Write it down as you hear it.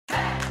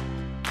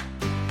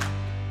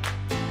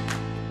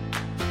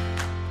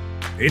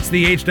It's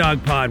the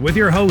H-Dog Pod with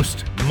your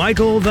host,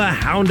 Michael the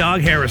Hound Dog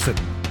Harrison.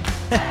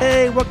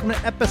 Hey, welcome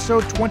to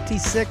episode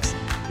 26,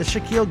 the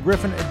Shaquille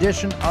Griffin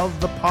edition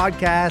of the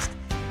podcast.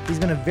 He's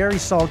been a very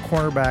solid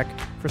cornerback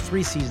for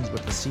 3 seasons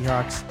with the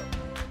Seahawks,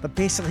 but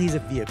basically he's a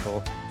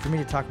vehicle for me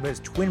to talk about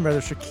his twin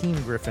brother,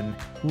 Shaquem Griffin,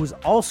 who was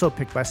also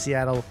picked by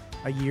Seattle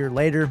a year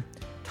later.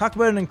 Talk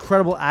about an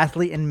incredible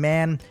athlete and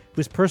man who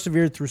has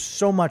persevered through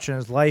so much in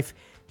his life.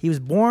 He was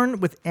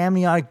born with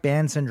amniotic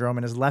band syndrome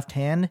in his left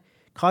hand,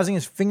 causing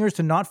his fingers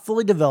to not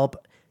fully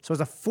develop. So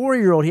as a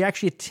 4-year-old, he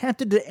actually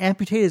attempted to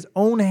amputate his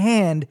own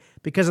hand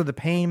because of the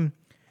pain.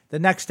 The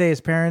next day,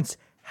 his parents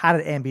had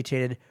it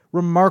amputated.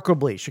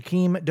 Remarkably,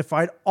 Shaquem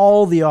defied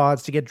all the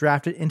odds to get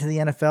drafted into the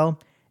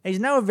NFL, and he's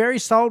now a very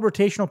solid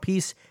rotational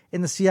piece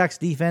in the Seahawks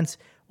defense.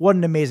 What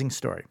an amazing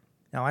story.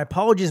 Now, I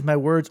apologize if my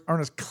words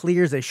aren't as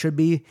clear as they should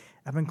be.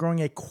 I've been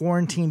growing a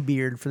quarantine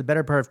beard for the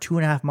better part of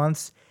 2.5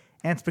 months,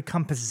 and it's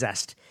become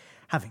possessed.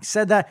 Having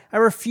said that, I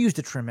refuse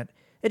to trim it.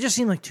 It just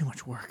seemed like too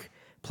much work.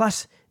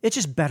 Plus, it's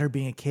just better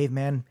being a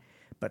caveman.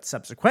 But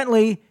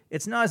subsequently,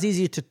 it's not as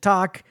easy to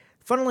talk.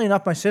 Funnily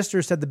enough, my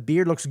sister said the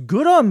beard looks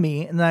good on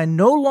me and that I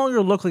no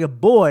longer look like a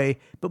boy,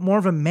 but more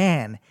of a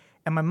man.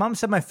 And my mom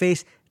said my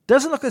face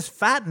doesn't look as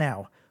fat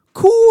now.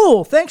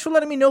 Cool! Thanks for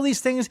letting me know these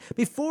things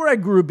before I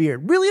grew a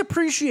beard. Really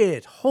appreciate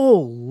it.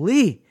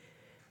 Holy!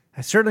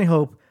 I certainly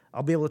hope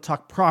I'll be able to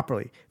talk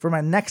properly for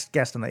my next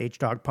guest on the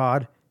H-Dog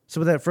Pod.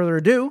 So without further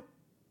ado,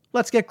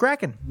 let's get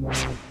cracking.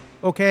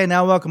 Okay,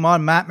 now welcome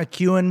on Matt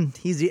McEwen.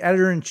 He's the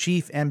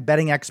editor-in-chief and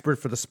betting expert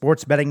for the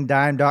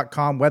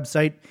sportsbettingdime.com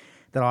website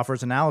that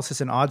offers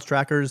analysis and odds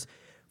trackers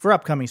for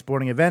upcoming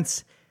sporting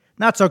events.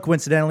 Not so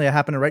coincidentally, I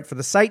happen to write for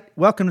the site.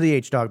 Welcome to the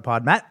H-Dog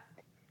Pod, Matt.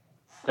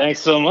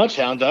 Thanks so much,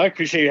 Hound Dog.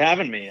 Appreciate you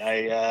having me.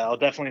 I'll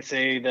definitely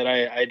say that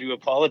I do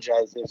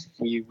apologize if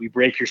we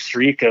break your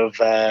streak of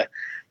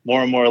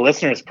more and more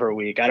listeners per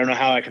week. I don't know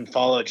how I can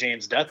follow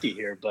James Duthie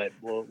here, but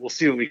we'll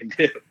see what we can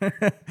do.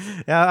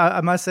 Yeah,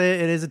 I must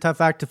say it is a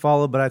tough act to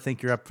follow, but I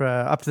think you're up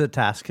to the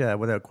task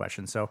without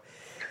question. So,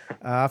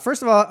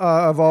 first of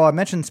all, I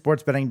mentioned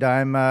Sports Betting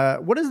Dime.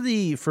 What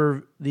is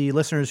for the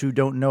listeners who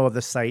don't know of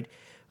the site?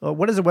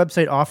 What does the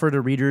website offer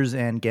to readers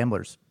and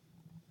gamblers?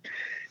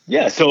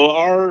 Yeah, so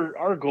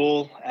our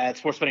goal at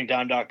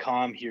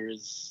sportsbettingdime.com here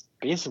is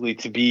basically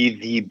to be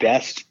the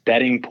best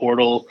betting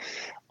portal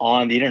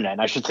on the internet.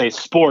 And I should say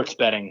sports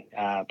betting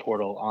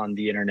portal on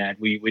the internet.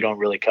 We don't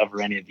really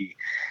cover any of the,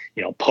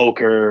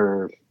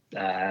 poker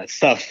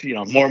stuff,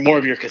 more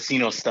of your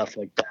casino stuff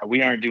like that.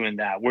 We aren't doing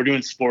that. We're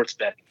doing sports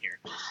betting here.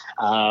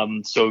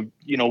 So,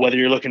 whether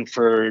you're looking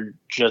for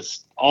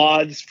just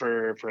odds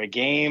for a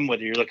game,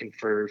 whether you're looking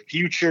for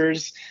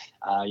futures,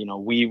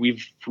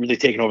 we've really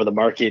taken over the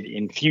market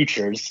in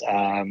futures,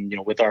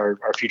 with our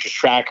futures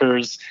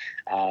trackers.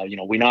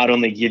 We not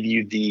only give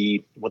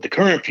you what the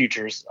current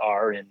futures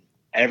are in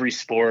every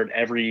sport,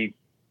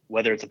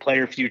 whether it's a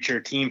player future,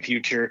 team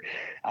future.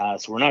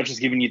 So we're not just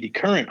giving you the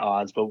current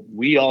odds, but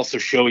we also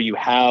show you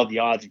how the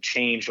odds have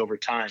changed over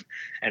time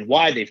and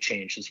why they've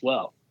changed as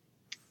well.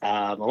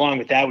 Along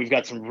with that, we've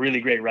got some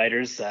really great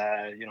writers,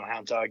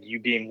 Hound Dog, you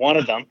being one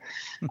of them,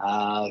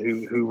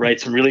 who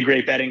write some really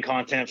great betting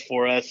content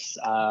for us,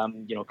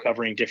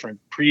 covering different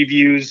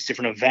previews,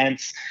 different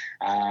events.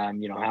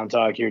 Hound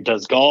Dog here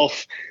does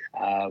golf.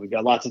 We've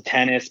got lots of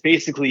tennis,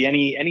 basically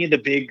any of the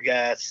big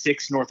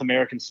 6 North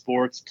American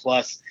sports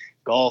plus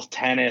golf,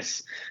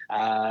 tennis,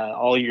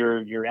 all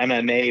your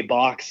MMA,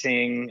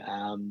 boxing.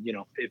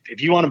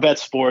 If you want to bet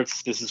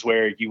sports, this is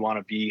where you want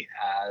to be.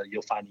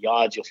 You'll find the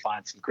odds. You'll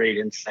find some great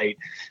insight,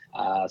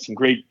 some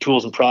great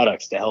tools and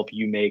products to help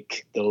you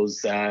make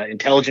those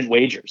intelligent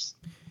wagers.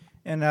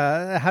 And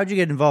how'd you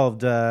get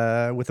involved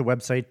with the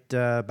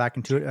website back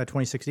in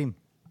 2016?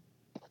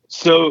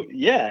 So,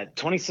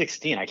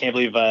 2016. I can't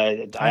believe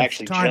I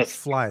actually time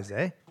flies,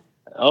 eh?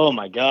 Oh,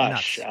 my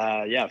gosh.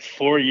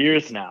 4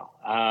 years now.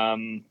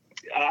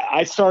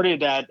 I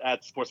started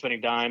at Sports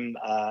Betting Dime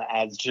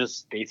as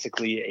just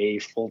basically a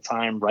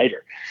full-time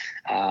writer.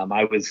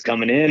 I was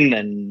coming in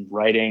and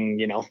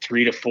writing,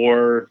 3 to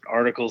 4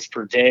 articles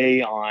per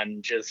day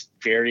on just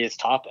various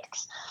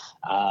topics.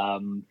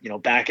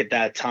 Back at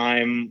that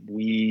time,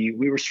 we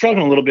were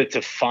struggling a little bit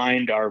to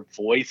find our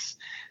voice.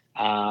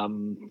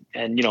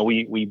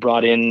 We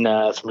brought in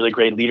some really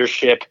great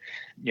leadership,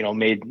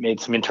 made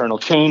some internal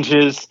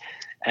changes.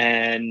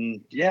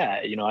 And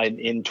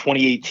in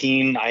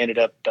 2018, I ended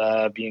up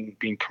being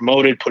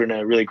promoted, put in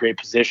a really great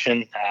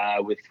position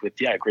with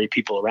great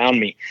people around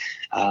me.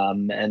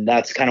 And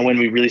that's kind of when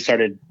we really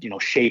started,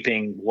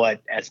 shaping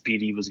what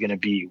SBD was going to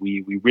be.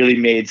 We really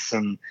made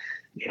some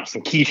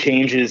key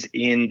changes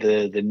in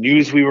the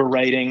news we were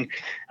writing.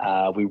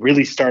 We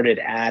really started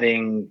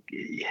adding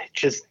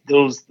just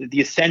the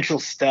essential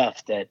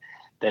stuff that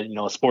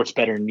a sports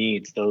bettor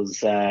needs,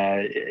 those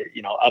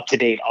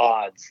up-to-date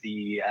odds,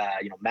 the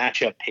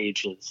matchup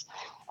pages.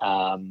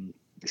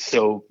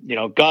 So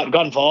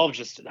got involved,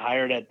 just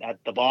hired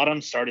at the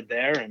bottom, started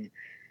there, and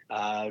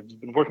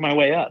been working my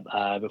way up.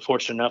 I've been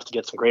fortunate enough to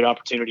get some great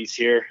opportunities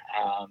here.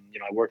 I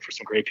work for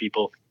some great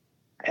people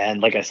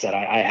And like I said,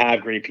 I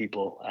have great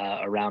people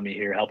around me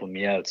here helping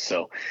me out.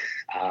 So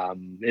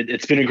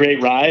it's been a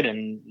great ride,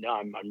 and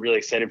I'm really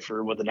excited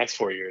for what the next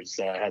 4 years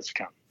has to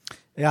come.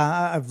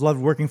 Yeah, I've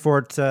loved working for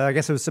it. I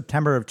guess it was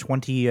September of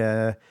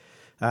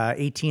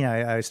 2018.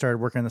 I started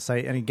working on the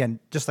site, and again,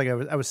 just like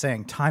I was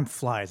saying, time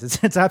flies.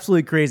 It's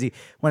absolutely crazy.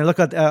 When I look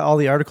at all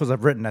the articles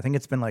I've written, I think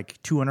it's been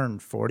like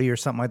 240 or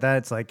something like that.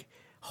 It's like,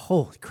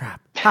 holy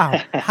crap!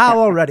 How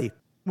already?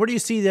 Where do you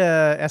see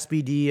the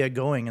SBD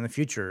going in the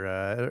future?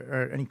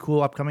 Are any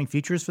cool upcoming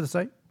features for the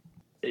site?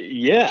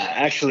 Yeah,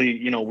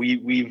 actually,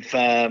 we've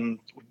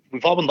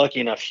all been lucky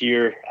enough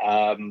here.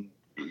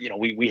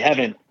 We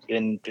haven't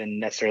been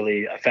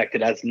necessarily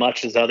affected as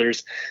much as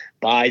others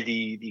by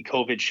the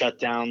COVID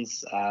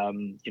shutdowns.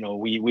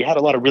 We had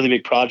a lot of really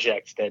big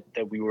projects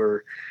that we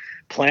were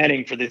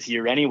planning for this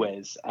year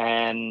anyways.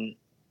 And,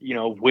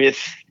 with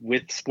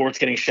sports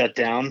getting shut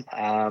down,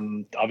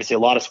 obviously a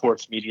lot of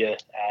sports media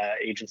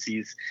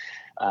agencies,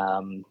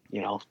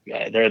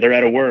 they're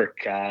out of work.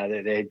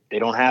 They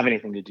don't have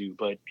anything to do.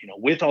 But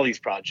with all these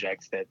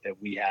projects that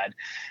we had,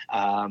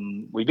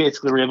 we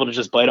basically were able to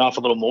just bite off a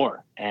little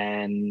more.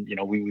 And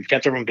we've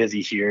kept everyone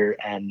busy here.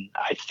 And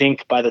I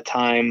think by the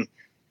time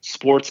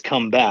sports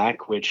come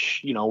back,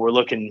 which we're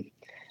looking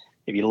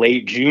maybe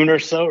late June or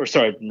so, or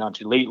sorry, not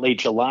too late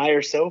July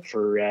or so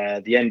for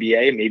the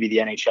NBA. Maybe the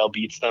NHL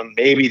beats them.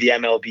 Maybe the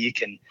MLB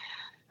can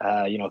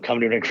come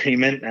to an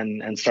agreement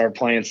and start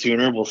playing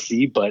sooner. We'll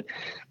see. But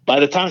by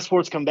the time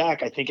sports come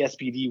back, I think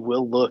SBD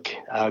will look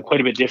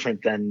quite a bit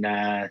different than,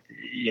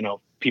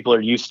 people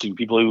are used to,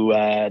 people who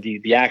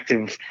the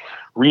active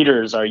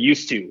readers are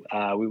used to.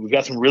 We've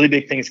got some really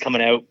big things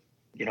coming out.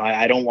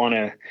 I don't want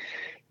to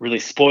really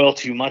spoil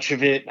too much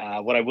of it.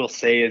 What I will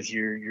say is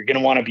you're going to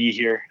want to be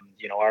here.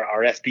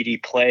 Our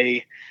SBD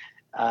Play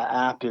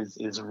app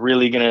is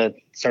really going to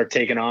start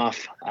taking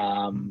off.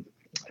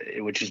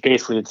 Which is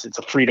basically it's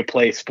a free to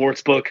play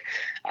sports book.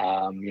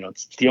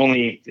 It's the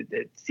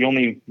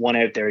only one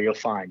out there you'll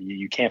find.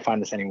 You can't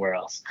find this anywhere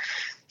else.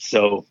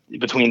 So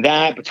between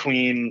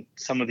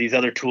some of these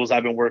other tools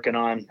I've been working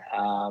on,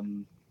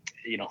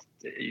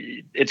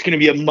 it's going to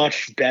be a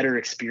much better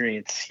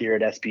experience here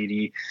at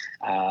SBD.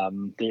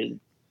 The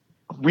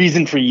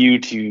reason for you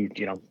to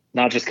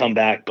not just come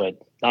back, but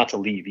not to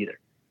leave either.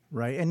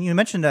 Right, and you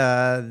mentioned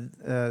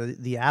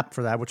the app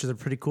for that, which is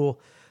pretty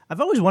cool. I've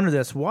always wondered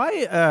this: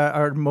 why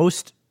are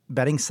most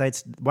betting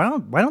sites why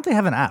don't they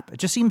have an app? It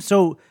just seems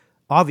so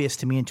obvious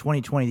to me in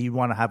 2020 that you'd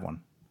want to have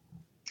one.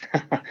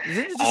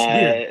 It's just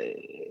weird.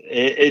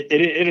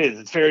 It is.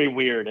 It's very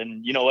weird.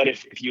 And you know what?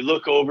 If you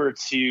look over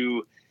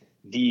to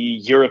the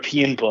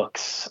European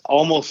books,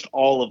 almost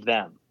all of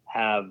them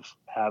have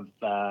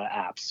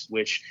apps,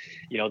 which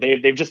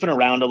they've just been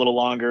around a little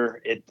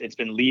longer. It's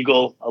been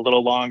legal a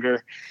little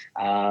longer.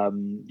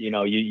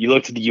 You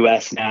look to the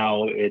U.S.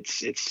 now;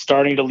 it's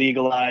starting to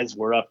legalize.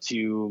 We're up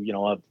to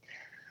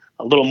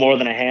a little more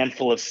than a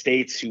handful of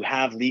states who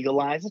have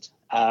legalized.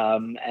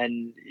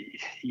 And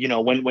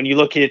when you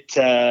look at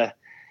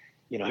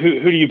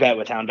who do you bet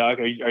with, Hound Dog?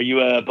 Are you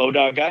a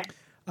Bodog guy?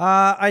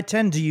 I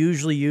tend to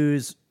usually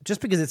use, just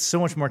because it's so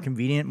much more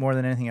convenient more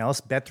than anything else,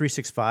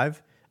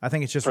 Bet365. I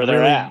think it's just for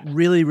their app.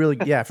 really,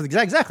 yeah,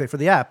 exactly for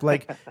the app.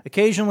 Like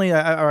occasionally,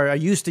 I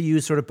used to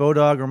use sort of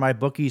Bodog or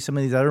MyBookie, some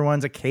of these other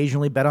ones.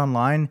 Occasionally, Bet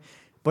Online,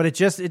 but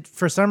it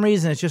for some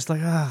reason it's just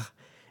like I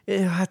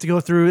have to go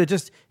through. It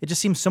just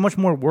seems so much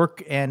more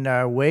work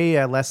and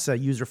way less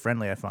user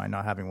friendly. I find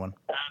not having one.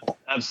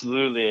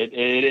 Absolutely,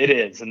 it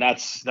is, and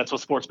that's what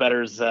sports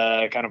bettors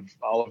kind of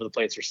all over the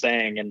place are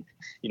saying. And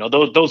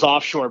those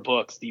offshore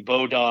books, the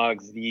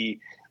Bodogs, the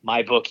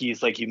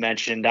MyBookies, like you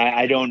mentioned,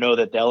 I don't know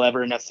that they'll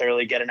ever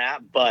necessarily get an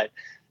app, but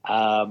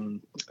the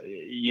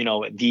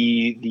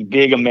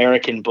big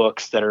American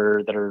books that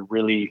are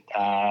really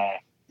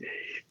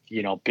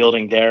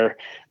building their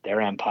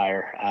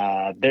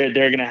empire, they're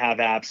going to have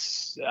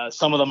apps.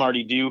 Some of them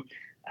already do.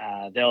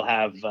 They'll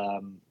have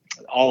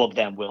all of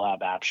them will have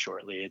apps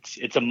shortly.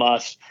 It's a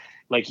must.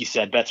 Like you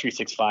said,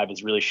 Bet365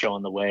 is really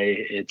showing the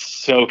way. It's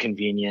so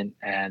convenient.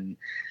 And,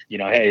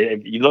 hey,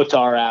 if you look to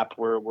our app,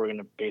 we're going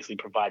to basically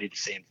provide you the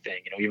same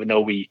thing. Even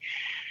though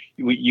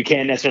you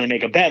can't necessarily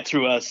make a bet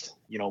through us,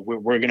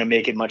 we're going to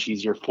make it much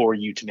easier for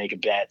you to make a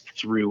bet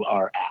through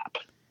our app.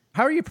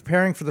 How are you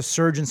preparing for the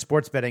surge in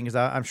sports betting? Because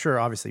I'm sure,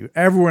 obviously,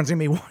 everyone's going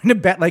to be wanting to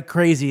bet like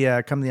crazy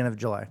come the end of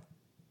July.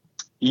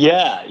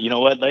 Yeah, you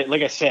know what?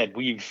 Like I said,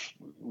 we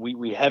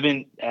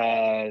haven't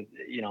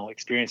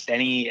experienced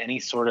any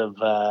sort of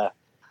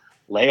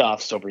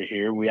layoffs over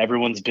here.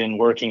 Everyone's been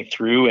working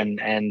through,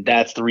 and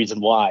that's the reason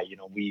why.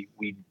 We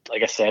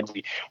like I said,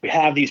 we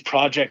have these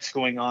projects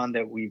going on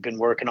that we've been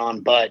working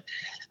on, but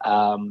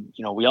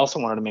we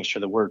also wanted to make sure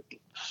that we're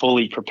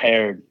fully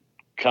prepared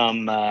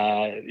come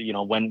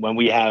when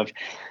we have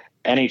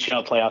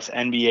NHL playoffs,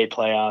 NBA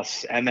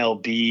playoffs,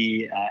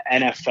 MLB,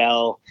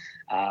 NFL,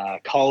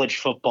 college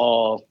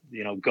football,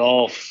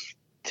 golf,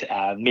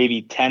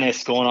 maybe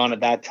tennis going on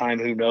at that time,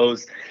 who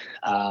knows?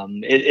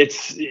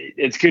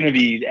 It's going to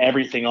be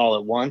everything all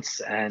at once,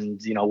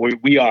 and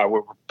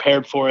we're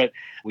prepared for it.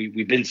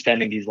 We've been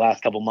spending these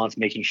last couple months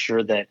making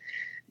sure that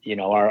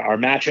our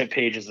matchup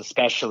pages,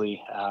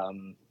 especially,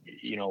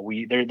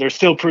 they're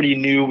still pretty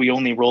new. We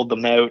only rolled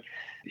them out,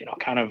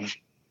 kind of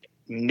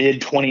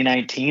mid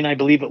 2019, I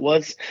believe it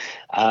was.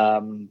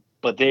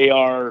 But they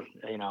are,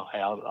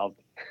 I'll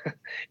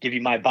give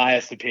you my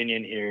biased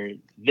opinion here.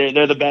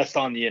 They're the best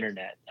on the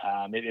internet.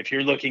 If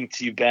you're looking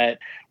to bet,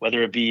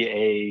 whether it be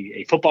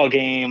a football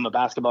game, a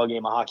basketball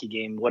game, a hockey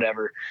game,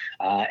 whatever,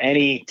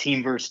 any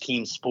team versus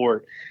team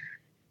sport,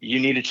 you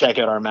need to check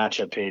out our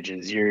matchup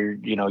pages.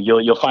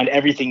 You'll find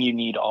everything you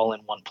need all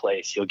in one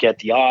place. You'll get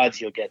the odds,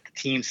 you'll get the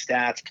team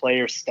stats,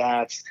 player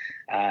stats,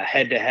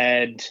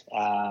 head-to-head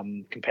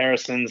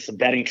comparisons, some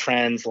betting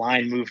trends,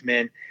 line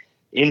movement,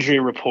 injury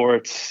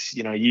reports.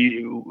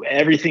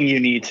 Everything you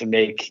need to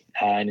make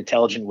an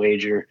intelligent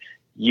wager,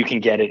 you can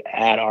get it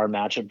at our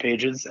matchup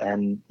pages,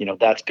 and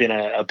that's been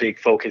a big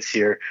focus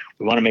here.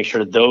 We want to make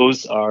sure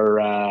those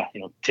are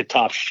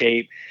tip-top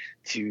shape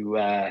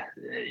to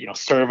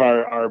serve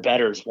our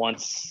bettors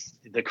once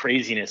the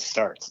craziness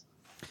starts.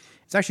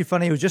 It's actually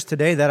funny. It was just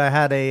today that I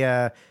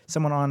had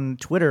someone on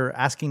Twitter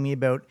asking me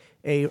about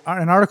an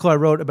article I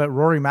wrote about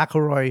Rory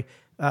McIlroy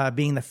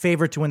being the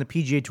favorite to win the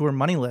PGA Tour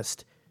money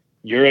list.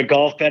 You're a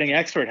golf betting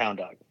expert, Hound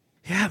Dog.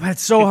 Yeah, but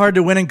it's so hard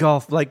to win in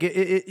golf. Like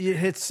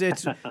it's.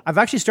 I've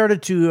actually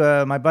started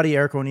to. My buddy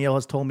Eric O'Neill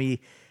has told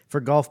me for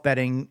golf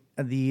betting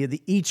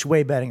the each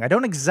way betting. I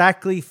don't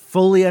exactly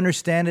fully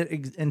understand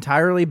it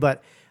entirely,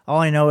 but all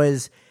I know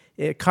is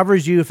it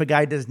covers you if a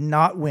guy does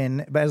not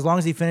win, but as long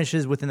as he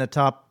finishes within the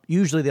top,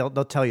 usually they'll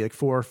tell you like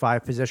 4 or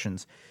 5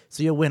 positions.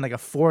 So you'll win like a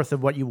fourth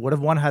of what you would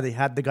have won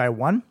had the guy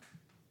won.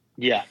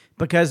 Yeah.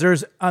 Because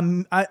there's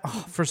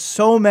for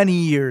so many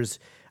years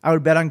I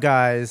would bet on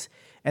guys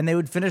and they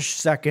would finish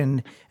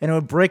second and it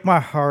would break my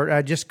heart.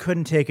 I just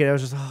couldn't take it. I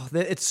was just,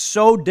 it's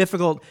so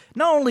difficult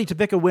not only to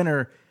pick a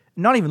winner,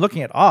 not even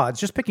looking at odds,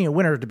 just picking a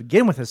winner to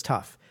begin with is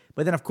tough.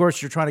 But then, of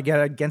course, you're trying to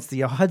get against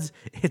the odds.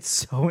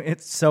 It's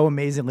so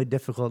amazingly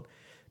difficult.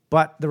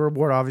 But the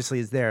reward obviously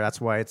is there. That's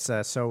why it's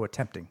so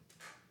tempting.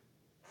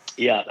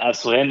 Yeah,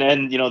 absolutely.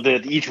 And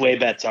the each way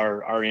bets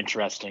are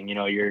interesting.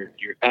 You're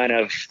kind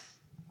of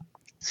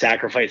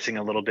sacrificing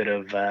a little bit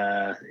of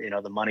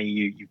the money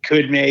you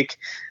could make.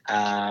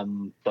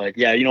 But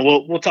yeah,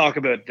 we'll talk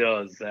about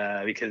those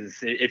because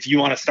if you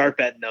want to start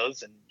betting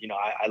those, and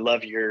I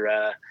love your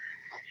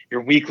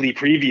weekly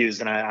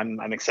previews, and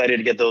I'm excited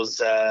to get those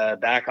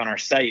back on our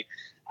site.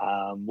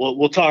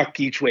 We'll talk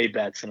each way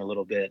bets in a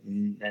little bit,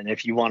 and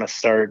if you want to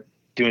start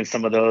doing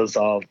some of those,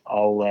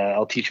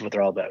 I'll teach you what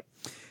they're all about.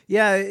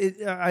 Yeah,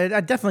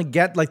 I definitely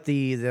get like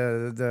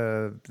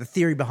the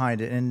theory behind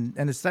it, and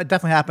it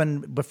definitely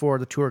happened before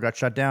the tour got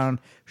shut down.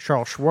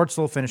 Charles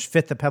Schwartzel finished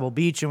 5th at Pebble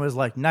Beach and was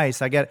like,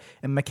 nice. And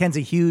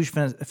Mackenzie Hughes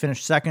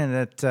finished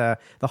 2nd at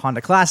the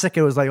Honda Classic.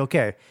 It was like,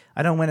 okay,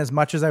 I don't win as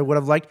much as I would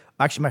have liked.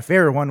 Actually, my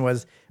favorite one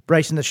was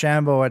Bryson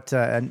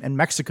DeChambeau in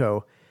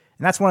Mexico.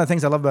 And that's one of the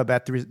things I love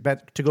about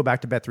to go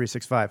back to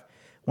Bet365.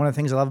 One of the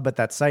things I love about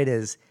that site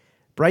is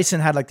Bryson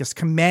had like this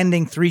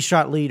commanding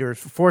 3-shot lead or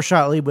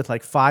 4-shot lead with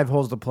like 5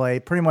 holes to play.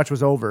 Pretty much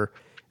was over.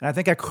 And I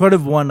think I could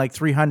have won like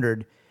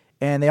 300.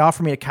 And they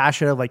offered me a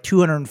cash out of like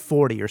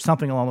 240 or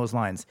something along those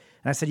lines.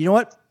 And I said, you know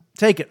what?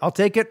 Take it. I'll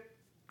take it.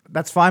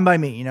 That's fine by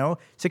me.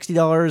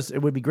 $60. It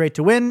would be great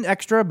to win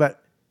extra,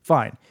 but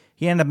fine.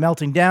 He ended up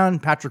melting down.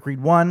 Patrick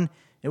Reed won.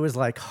 It was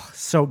like,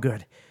 so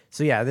good.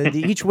 So yeah, the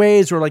each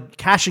ways were like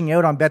cashing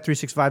out on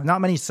Bet365.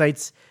 Not many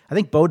sites. I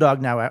think Bodog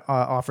now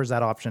offers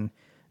that option.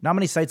 Not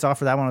many sites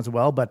offer that one as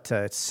well, but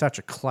it's such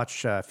a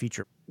clutch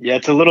feature. Yeah,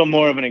 it's a little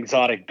more of an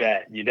exotic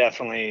bet. You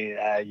definitely,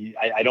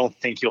 I don't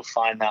think you'll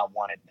find that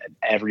one at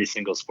every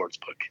single sports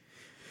book.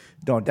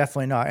 No,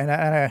 definitely not. And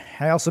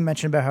I also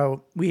mentioned about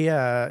how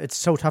it's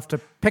so tough to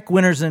pick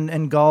winners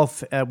in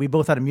golf. We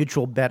both had a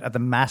mutual bet at the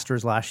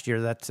Masters last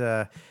year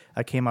that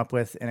I came up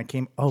with, and it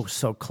came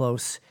so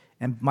close.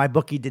 And my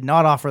bookie did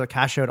not offer the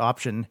cash out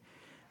option.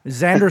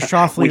 Xander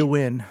Schauffele to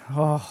win.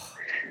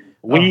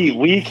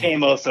 We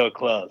came so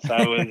close.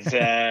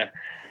 I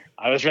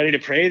was ready to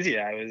praise you.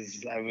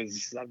 I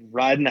was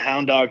riding the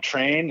Hound Dog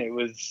train. It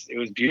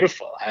was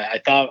beautiful. I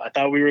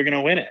thought we were going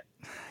to win it.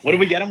 What did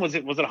we get him? Was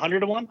it 100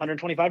 to 1,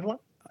 125 to 1?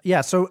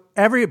 Yeah. So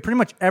pretty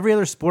much every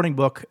other sporting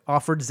book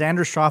offered Xander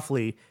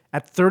Schauffele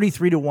at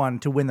 33 to 1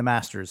 to win the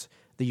Masters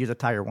the year that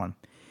Tiger won.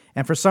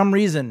 And for some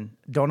reason,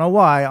 don't know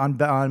why,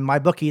 on my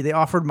bookie, they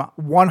offered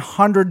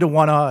 100 to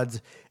 1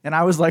 odds. And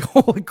I was like,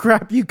 holy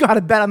crap, you got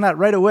to bet on that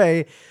right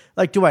away.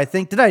 Like, I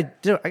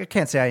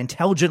can't say I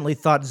intelligently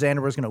thought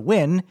Xander was going to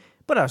win,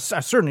 but I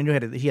certainly knew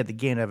he had the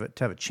game to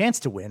have a chance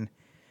to win.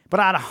 But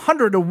at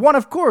 100 to 1,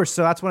 of course.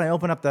 So that's when I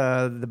opened up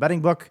the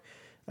betting book.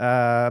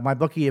 My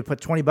bookie had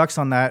put $20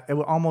 on that. It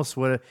almost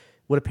would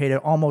have paid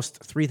it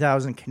almost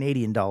 3,000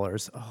 Canadian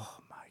dollars. Oh,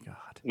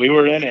 we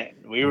were in it.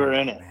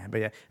 Man. But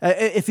yeah,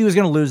 if he was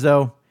going to lose,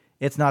 though,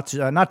 it's not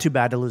too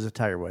bad to lose to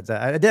Tiger Woods.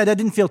 I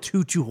didn't feel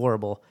too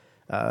horrible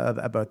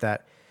about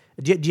that.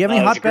 Do you have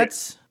any hot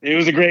bets? It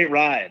was a great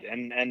ride,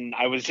 and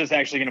I was just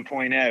actually going to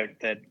point out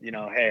that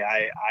hey,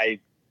 I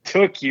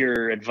took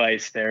your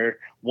advice there.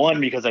 One,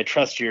 because I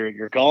trust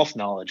your golf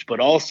knowledge, but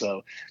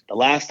also the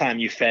last time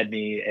you fed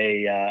me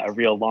a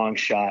real long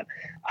shot,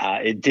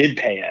 it did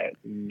pay out.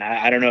 And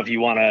I don't know if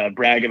you want to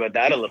brag about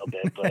that a little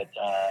bit, but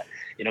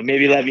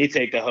maybe let me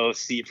take the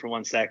host seat for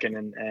 1 second,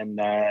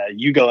 and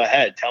you go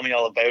ahead. Tell me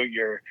all about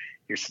your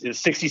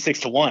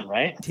 66-1,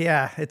 right?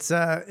 Yeah, it's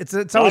always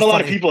not a lot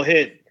funny. of people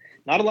hit.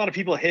 Not a lot of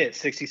people hit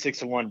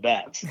 66-1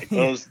 bets. Like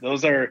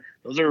those are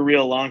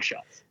real long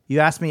shots. You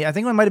asked me, I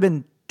think it might have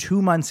been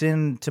 2 months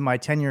into my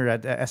tenure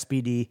at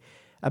SBD,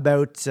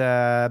 about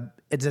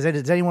does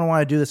anyone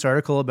want to do this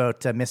article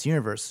about Miss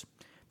Universe?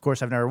 Of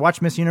course, I've never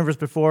watched Miss Universe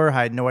before.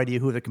 I had no idea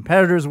who the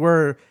competitors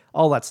were,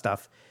 all that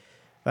stuff.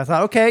 But I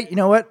thought, okay, you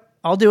know what?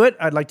 I'll do it.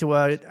 I'd like to.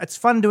 It's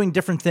fun doing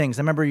different things.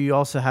 I remember you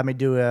also had me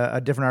do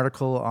a different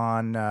article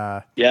on.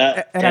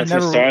 Dance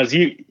with Stars.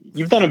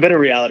 You've done a bit of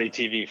reality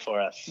TV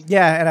for us.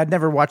 Yeah, and I'd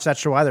never watched that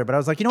show either. But I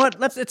was like, you know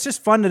what? It's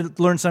just fun to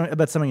learn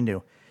about something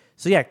new.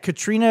 So yeah,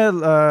 Katrina.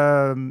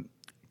 I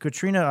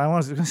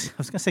was going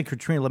to say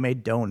Katrina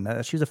LeMay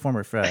Doan. She was a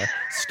former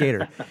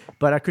skater,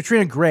 but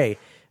Katrina Gray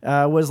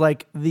was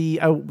like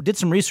I did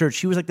some research.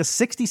 She was like the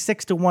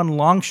 66-1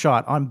 long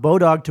shot on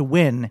Bodog to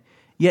win.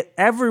 Yet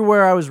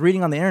everywhere I was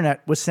reading on the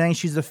internet was saying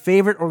she's the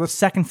favorite or the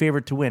second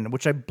favorite to win,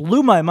 which I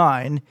blew my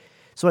mind.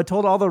 So I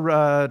told all the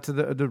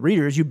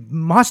readers, you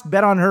must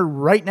bet on her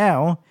right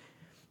now.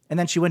 And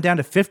then she went down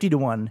to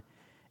 50-1,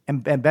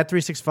 and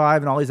Bet365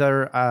 and all these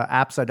other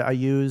apps I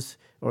use,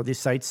 or these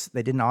sites,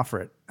 they didn't offer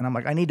it. And I'm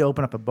like, I need to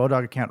open up a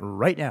Bodog account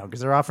right now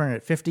because they're offering it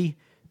at 50.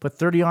 Put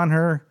 30 on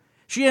her.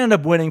 She ended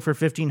up winning for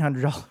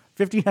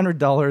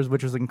 $1,500,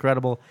 which was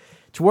incredible.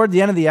 Toward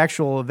the end of the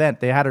actual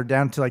event, they had her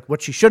down to like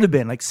what she should have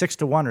been, like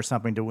 6-1 or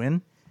something to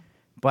win.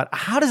 But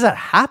how does that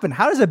happen?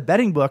 How does a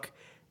betting book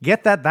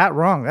get that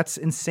wrong? That's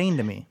insane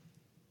to me.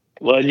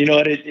 Well, you know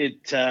what?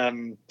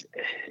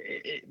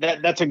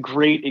 That's a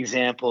great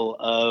example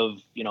of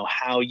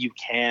how you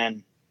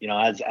can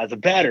as a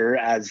bettor,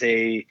 as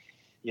a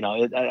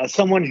as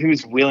someone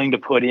who's willing to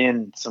put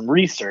in some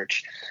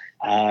research,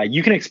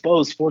 you can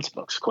expose sports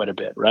books quite a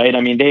bit, right?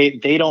 I mean,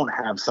 they don't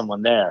have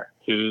someone there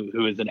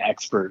who is an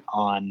expert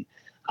on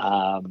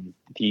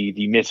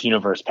the Miss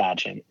Universe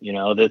pageant.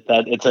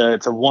 That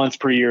it's a once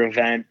per year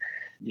event.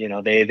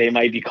 They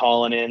might be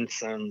calling in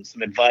some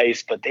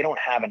advice, but they don't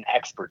have an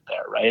expert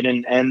there, right?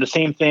 And the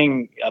same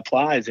thing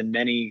applies in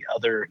many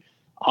other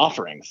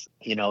offerings.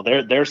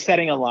 They're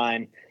setting a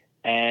line,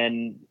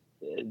 and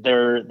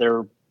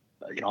they're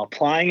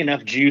applying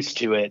enough juice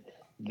to it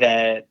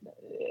that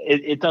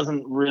it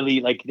doesn't really,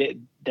 like,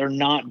 they're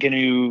not going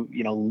to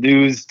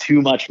lose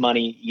too much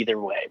money either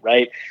way,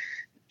 right?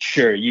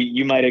 Sure,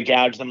 you might have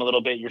gouged them a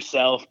little bit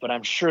yourself, but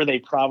I'm sure they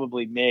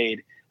probably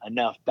made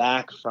enough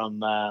back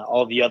from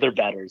all the other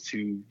bettors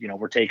who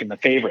were taking the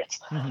favorites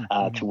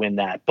to win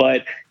that.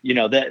 But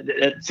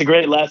that's a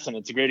great lesson.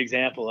 It's a great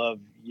example of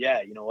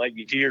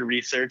you do your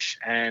research,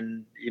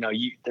 and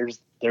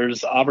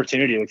there's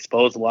opportunity to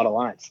expose a lot of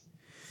lines.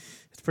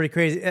 It's pretty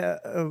crazy.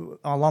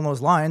 Along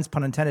those lines,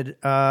 pun intended.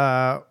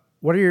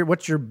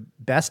 What's your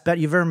best bet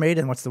you've ever made,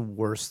 and what's the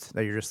worst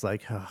that you're just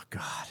like, oh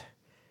God,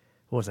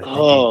 what was I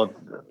thinking? Oh,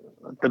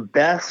 the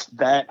best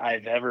bet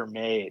I've ever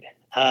made.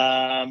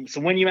 So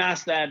when you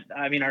ask that,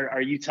 I mean,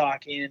 are you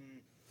talking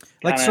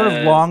like sort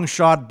of long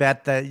shot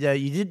bet that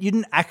you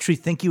didn't actually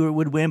think you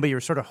would win, but you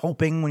were sort of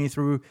hoping when you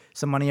threw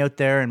some money out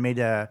there and made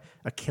a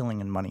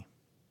killing in money?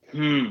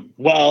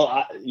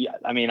 Well,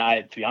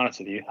 to be honest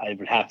with you, I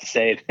would have to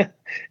say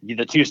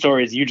the two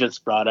stories you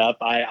just brought up,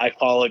 I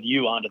followed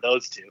you onto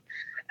those two.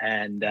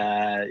 And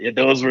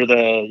those were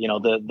the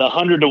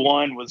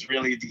 100-1 was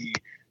really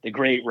the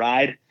great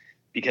ride,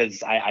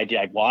 because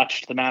I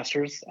watched the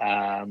Masters.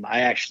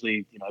 I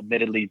actually,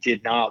 admittedly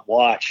did not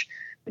watch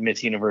the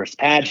Miss Universe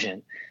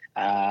pageant.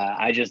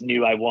 I just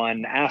knew I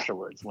won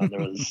afterwards when there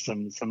was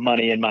some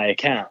money in my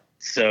account.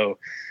 So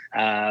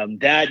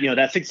that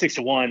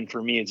 66-1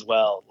 for me as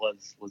well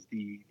was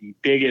the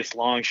biggest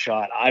long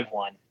shot I've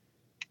won.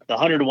 The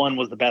 100-1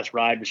 was the best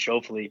ride with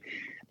Schauffele.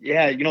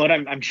 Yeah, you know what?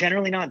 I'm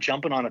generally not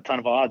jumping on a ton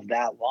of odds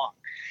that long.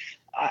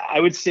 I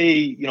would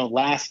say,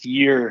 last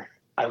year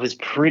I was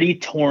pretty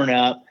torn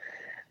up.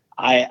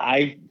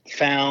 I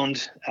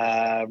found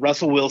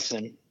Russell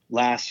Wilson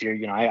last year.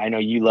 I know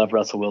you love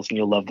Russell Wilson.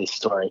 You'll love this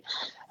story.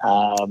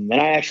 And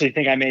I actually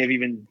think I may have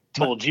even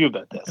told you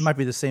about this. It might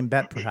be the same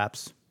bet,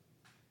 perhaps.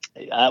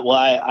 Well,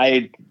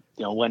 I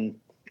when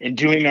in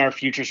doing our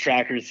futures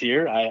trackers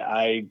here,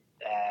 I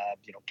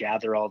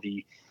gather all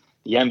the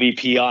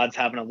MVP odds,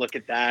 having a look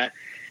at that.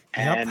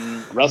 And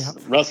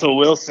Russell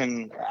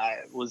Wilson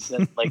was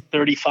at like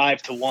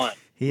 35-1.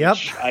 Yep.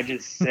 Which I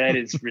just said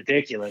is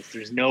ridiculous.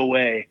 There's no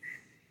way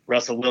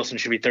Russell Wilson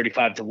should be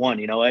 35-1.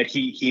 You know what?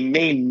 He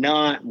may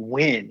not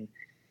win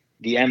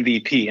the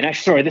MVP. And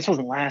actually, sorry, this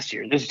wasn't last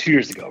year. This was 2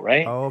 years ago,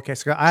 right? Oh, okay.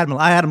 So I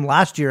had him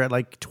last year at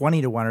like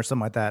 20-1 or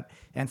something like that.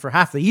 And for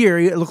half the year,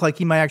 it looked like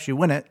he might actually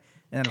win it.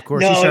 And of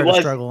course, he started to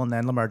struggle, and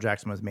then Lamar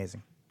Jackson was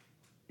amazing.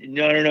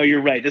 No,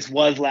 you're right. This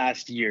was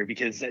last year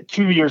because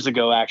 2 years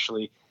ago,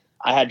 actually,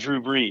 I had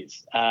Drew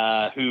Brees,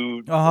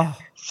 who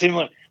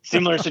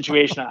similar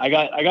situation. I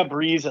got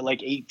Brees at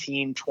like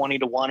 18, 20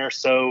 to 1 or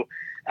so,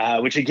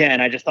 which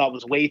again, I just thought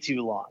was way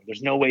too long.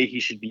 There's no way he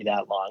should be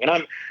that long. And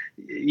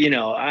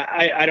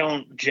I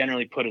don't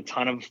generally put a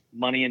ton of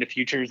money into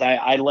futures.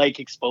 I like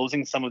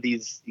exposing some of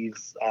these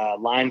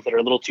lines that are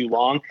a little too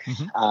long.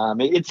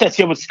 Mm-hmm. It sets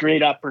you up with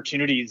great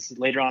opportunities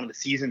later on in the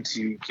season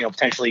to,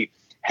 potentially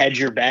hedge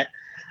your bet.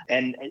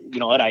 And you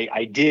know what,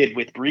 I did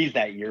with Brees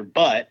that year,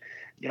 but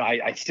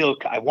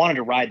I wanted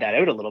to ride that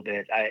out a little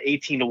bit.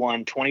 18 to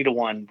 1, 20 to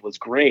 1 was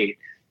great.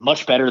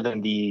 Much better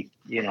than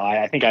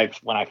I think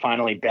when I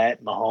finally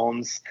bet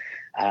Mahomes,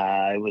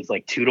 it was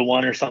like 2 to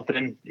 1 or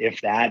something,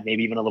 if that,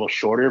 maybe even a little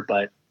shorter.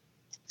 But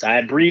so I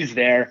had Brees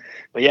there.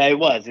 But yeah, it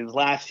was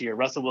last year.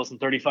 Russell Wilson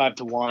 35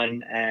 to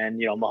 1, and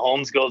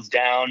Mahomes goes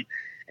down,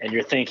 and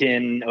you're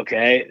thinking,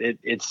 okay,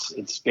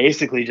 it's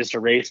basically just a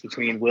race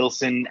between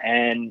Wilson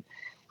and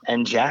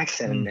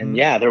Jackson. Mm-hmm. And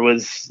yeah, there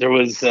was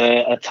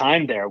a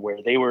time there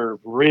where they were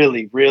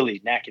really,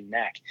 really neck and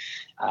neck.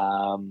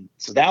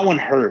 So that one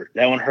hurt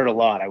a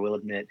lot, I will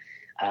admit.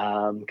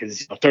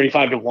 Because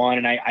 35 to 1,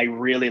 and I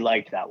really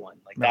liked that one.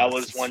 Like that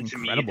was one to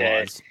me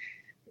that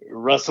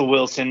Russell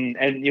Wilson,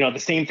 and the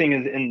same thing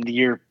as in the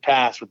year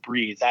past with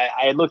Brees.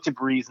 I looked at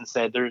Brees and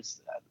said,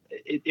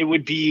 it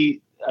would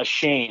be a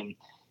shame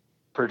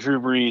for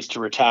Drew Brees to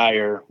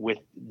retire with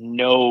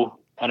no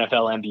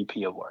NFL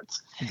MVP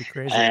awards. It'd be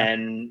crazy.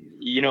 And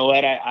you know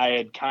what? I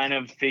had kind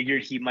of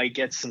figured he might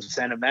get some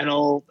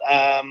sentimental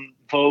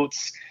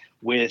votes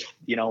with,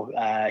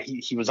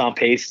 he was on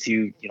pace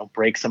to,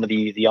 break some of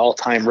the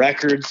all-time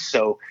records.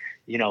 So,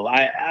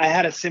 I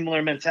had a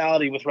similar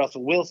mentality with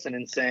Russell Wilson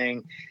and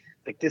saying,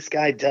 like, this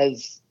guy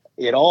does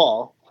it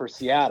all for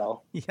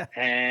Seattle. Yeah.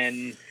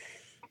 And,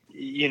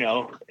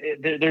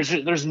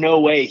 there's no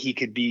way he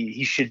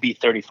should be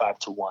 35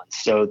 to 1.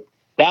 So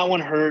that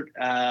one hurt.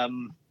 I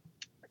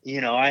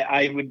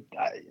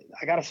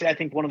gotta say, I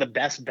think one of the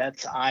best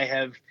bets I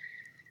have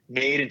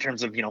made in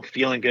terms of,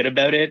 feeling good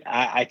about it.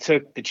 I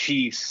took the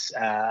Chiefs.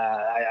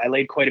 I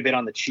laid quite a bit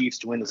on the Chiefs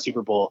to win the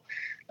Super Bowl.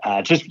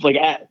 Just like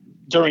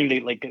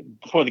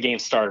before the game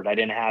started, I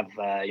didn't have,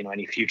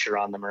 any future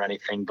on them or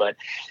anything, but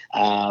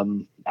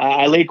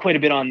I laid quite a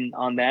bit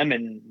on them,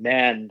 and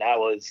man, that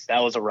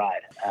was a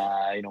ride.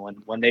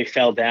 When they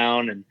fell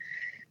down and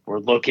were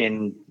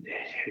looking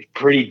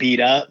pretty beat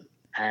up,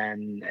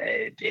 and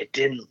it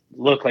didn't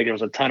look like there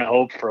was a ton of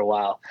hope for a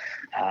while.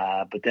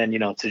 But then,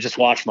 to just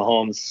watch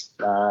Mahomes,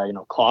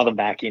 claw them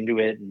back into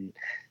it. And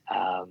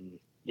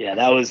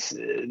that was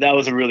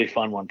a really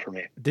fun one for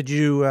me. Did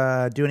you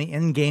do any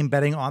in-game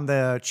betting on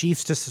the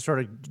Chiefs just to sort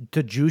of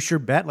to juice your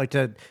bet, like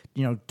to,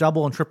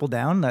 double and triple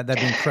down? That'd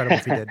be incredible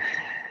if you did.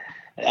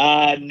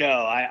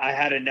 No, I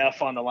had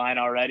enough on the line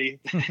already.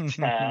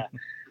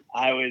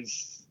 I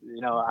was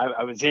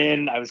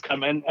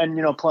coming,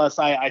 and plus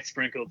I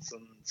sprinkled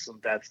some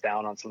bets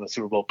down on some of the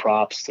Super Bowl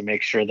props to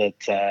make sure that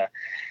the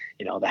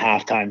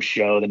halftime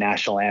show, the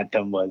national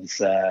anthem,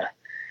 was a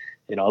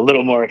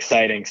little more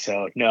exciting.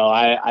 So no,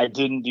 I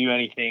didn't do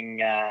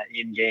anything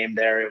in game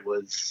there. It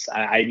was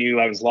I knew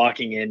I was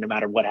locking in no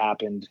matter what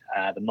happened.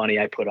 The money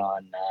I put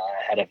on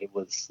ahead of it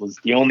was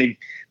the only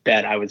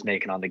bet I was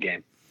making on the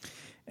game.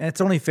 And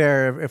it's only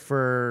fair if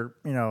we're,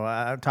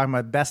 talking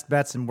about best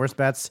bets and worst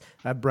bets.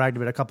 I bragged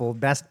about a couple of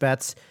best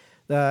bets.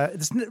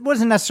 It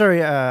wasn't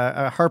necessarily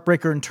a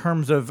heartbreaker in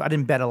terms of, I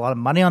didn't bet a lot of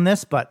money on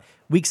this, but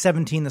week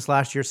 17 this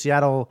last year,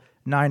 Seattle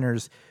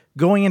Niners,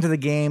 going into the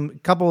game, a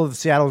couple of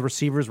Seattle's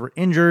receivers were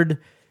injured,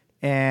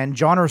 and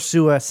John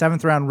Ursua,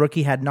 7th-round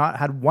rookie, had not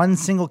had one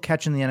single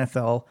catch in the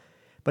NFL.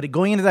 But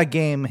going into that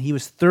game, he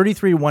was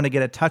 33-1 to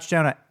get a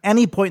touchdown at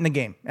any point in the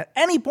game. At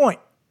any point.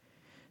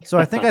 So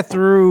I think I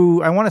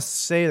threw, I want to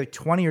say like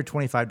 $20 or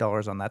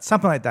 $25 on that,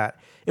 something like that.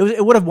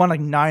 It would have won like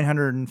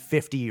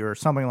 950 or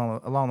something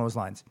along those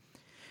lines.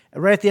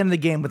 Right at the end of the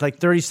game, with like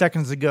 30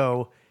 seconds to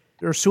go,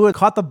 Ursua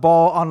caught the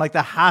ball on like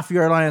the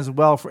half-yard line as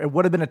well. It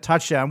would have been a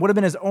touchdown. Would have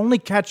been his only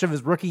catch of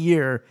his rookie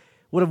year.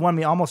 Would have won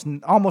me almost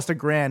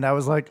 $1,000. I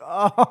was like,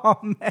 oh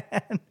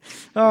man,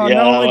 not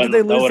only did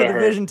they lose the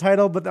division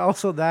title, but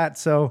also that.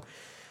 So.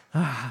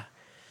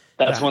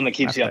 That's one that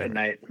keeps you up at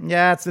night.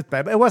 Yeah, it's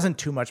bad. But it wasn't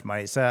too much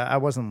money, so I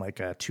wasn't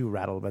like too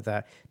rattled about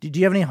that. Do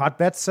you have any hot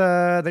bets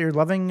that you're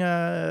loving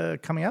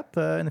coming up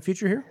in the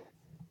future here?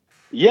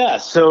 Yeah,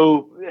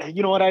 so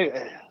you know what,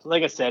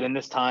 like I said, in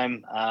this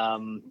time,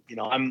 I'm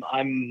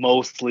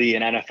mostly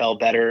an NFL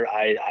bettor.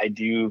 I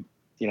do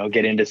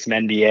get into some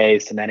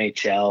NBA, some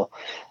NHL,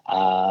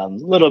 a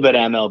little bit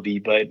of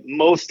MLB, but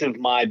most of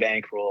my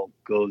bankroll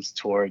goes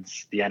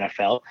towards the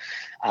NFL.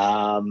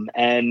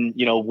 And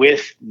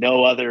with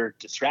no other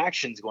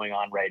distractions going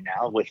on right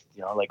now, with,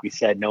 like we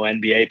said, no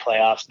NBA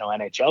playoffs, no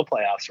NHL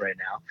playoffs right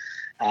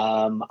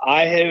now.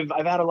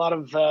 I've had a lot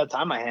of time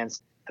on my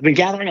hands. I've been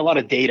gathering a lot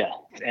of data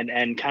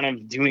and kind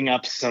of doing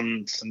up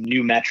some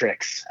new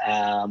metrics,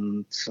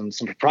 some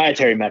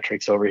proprietary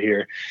metrics over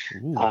here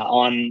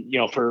on,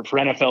 for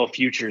NFL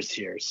futures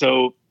here.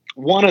 So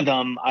one of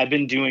them I've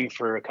been doing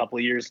for a couple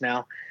of years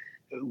now.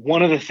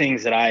 One of the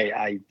things that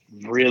I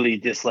really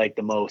dislike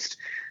the most,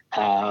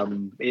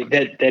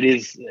 that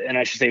is, and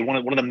I should say one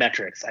of the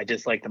metrics I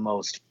dislike the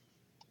most,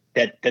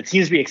 that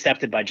seems to be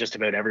accepted by just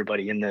about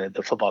everybody in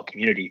the football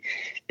community,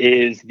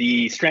 is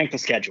the strength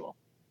of schedule.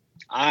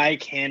 I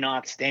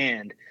cannot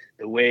stand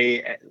the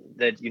way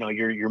that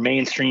your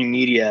mainstream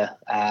media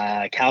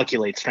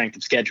calculates strength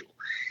of schedule.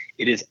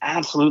 It is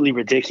absolutely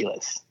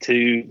ridiculous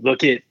to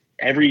look at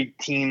every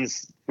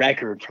team's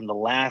record from the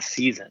last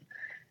season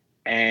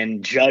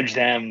and judge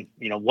them,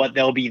 what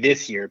they'll be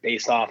this year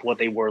based off what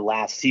they were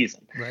last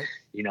season. Right.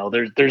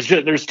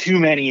 There's too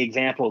many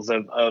examples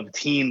of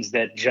teams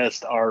that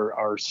just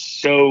are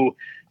so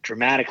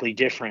dramatically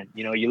different.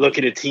 You look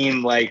at a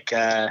team like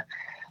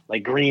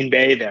Green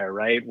Bay there,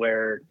 right,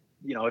 where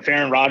if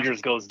Aaron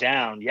Rodgers goes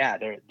down, yeah,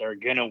 they're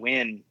gonna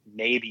win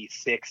maybe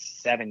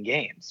 6-7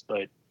 games,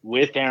 but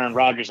with Aaron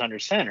Rodgers under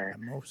center,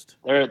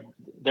 they're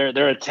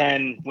a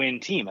 10-win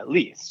team at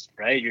least,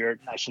 right?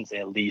 I shouldn't say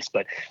at least,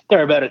 but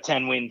they're about a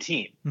 10-win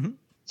team. Mm-hmm.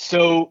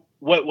 So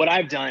what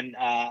I've done,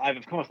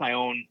 I've come up with my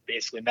own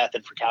basically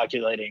method for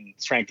calculating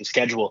strength of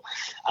schedule,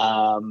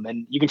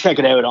 and you can check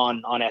it out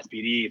on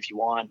SBD if you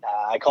want.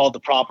 I call it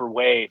the proper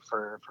way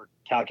for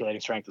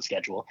calculating strength of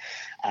schedule,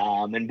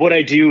 and what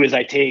I do is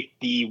I take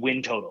the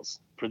win totals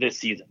for this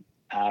season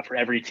for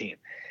every team,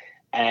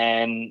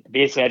 and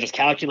basically I just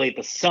calculate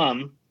the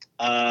sum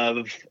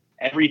of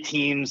every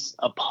team's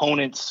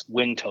opponent's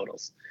win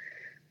totals,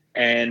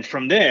 and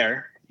from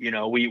there,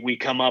 we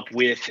come up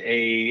with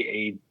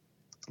a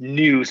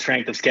new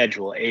strength of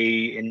schedule,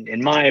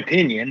 in my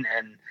opinion,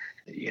 and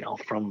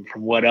from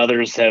what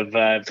others have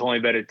told me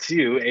about it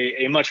too,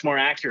 a much more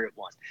accurate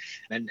one.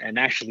 And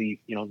actually,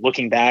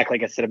 looking back,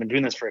 like I said, I've been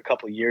doing this for a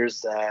couple of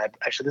years.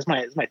 Actually, this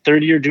is my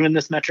third year doing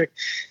this metric.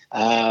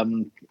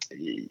 I'm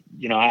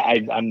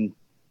kind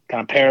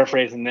of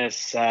paraphrasing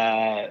this.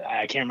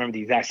 I can't remember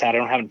the exact stat. I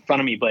don't have it in front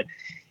of me, but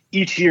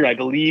each year, I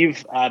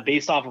believe,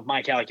 based off of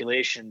my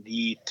calculation,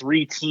 the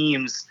 3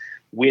 teams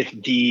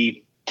with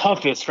the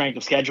toughest strength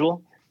of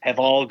schedule have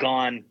all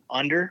gone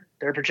under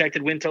their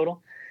projected win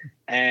total.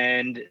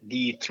 And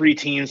the 3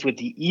 teams with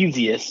the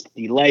easiest,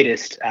 the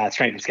lightest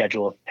strength of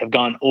schedule have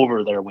gone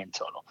over their win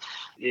total.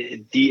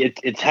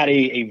 It's had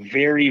a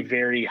very,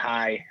 very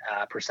high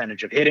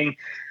percentage of hitting.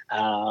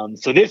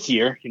 So this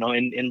year,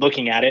 in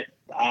looking at it,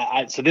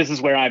 so this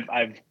is where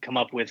I've come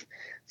up with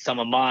some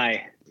of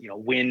my,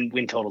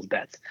 win totals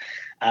bets.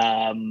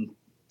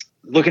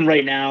 Looking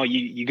right now,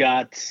 you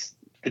got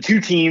the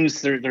 2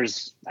 teams.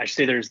 There's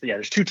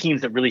 2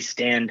 teams that really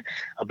stand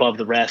above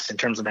the rest in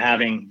terms of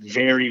having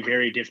very,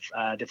 very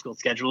difficult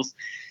schedules.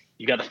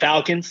 You got the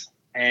Falcons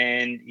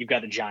and you've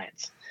got the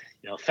Giants.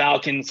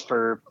 Falcons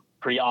for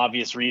pretty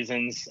obvious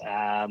reasons.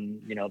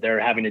 They're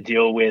having to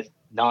deal with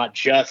not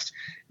just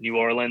New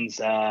Orleans,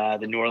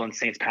 the New Orleans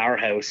Saints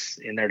powerhouse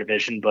in their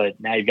division, but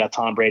now you've got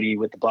Tom Brady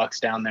with the Bucs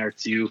down there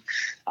too.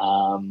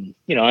 And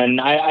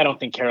I don't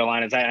think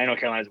Carolina's, I know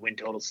Carolina's win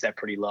total set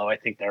pretty low. I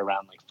think they're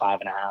around like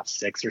 5.5,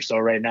 6 or so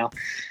right now.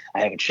 I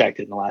haven't checked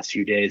it in the last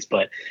few days,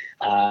 but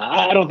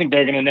I don't think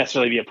they're going to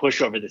necessarily be a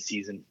pushover this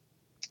season.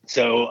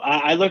 So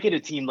I look at a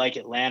team like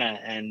Atlanta,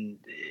 and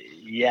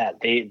yeah,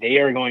 they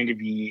are going to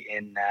be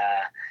in.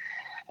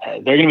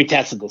 They're going to be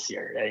tested this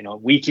year.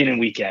 Week in and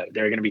week out,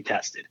 they're going to be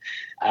tested.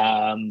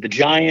 The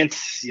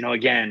Giants,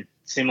 again,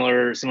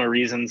 similar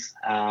reasons.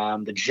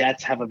 The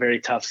Jets have a very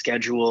tough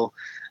schedule.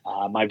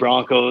 My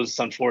Broncos,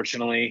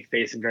 unfortunately,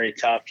 facing very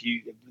tough.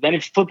 Then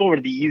if you flip over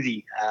to the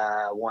easy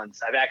ones,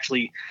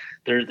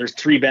 there's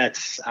 3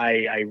 bets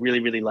I really,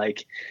 really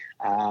like.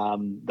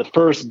 The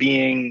first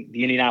being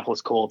the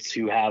Indianapolis Colts,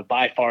 who have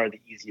by far the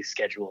easiest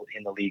schedule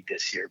in the league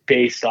this year,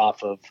 based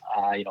off of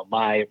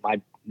my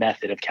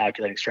method of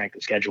calculating strength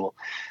of schedule.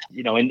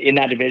 In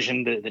that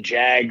division, the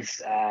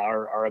Jags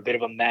are a bit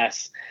of a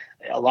mess.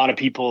 A lot of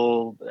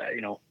people,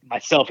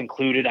 myself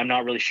included, I'm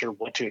not really sure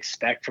what to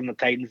expect from the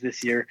Titans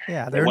this year.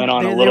 Yeah, they went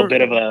on a little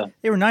bit of a.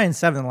 They were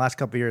 9-7 the last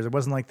couple of years. It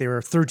wasn't like they were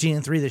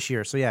 13-3 this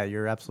year. So yeah,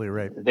 you're absolutely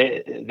right.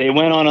 They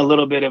went on a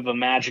little bit of a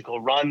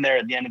magical run there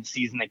at the end of the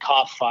season. They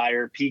caught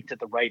fire, peaked at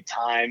the right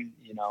time.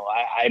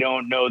 I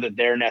don't know that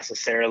they're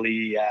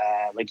necessarily,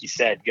 like you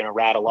said, going to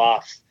rattle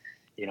off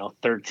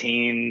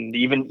 13,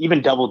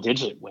 even double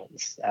digit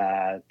wins,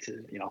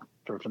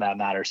 for that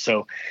matter.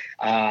 So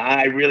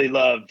I really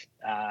love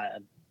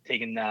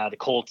taking the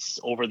Colts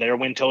over their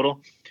win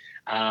total.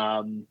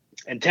 And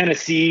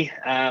Tennessee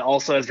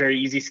also has very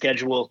easy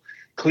schedule.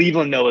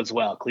 Cleveland, though, as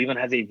well.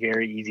 Cleveland has a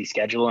very easy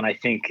schedule, and I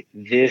think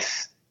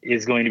this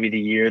is going to be the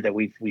year that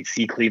we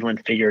see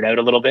Cleveland figure it out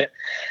a little bit.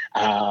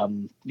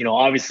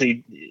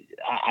 Obviously,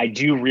 I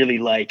do really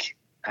like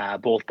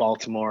both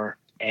Baltimore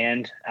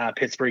and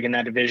Pittsburgh in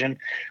that division,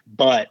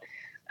 but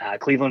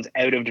Cleveland's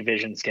out of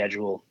division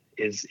schedule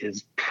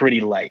is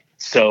pretty light.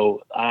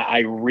 So I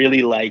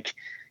really like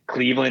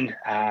Cleveland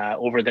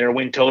over their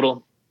win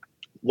total.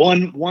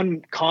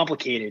 One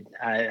complicated,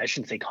 I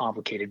shouldn't say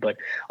complicated, but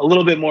a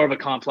little bit more of a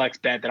complex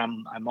bet that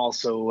I'm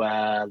also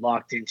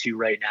locked into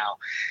right now.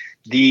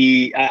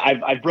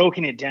 I've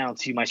broken it down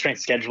to my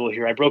strength schedule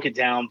here. I broke it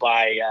down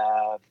by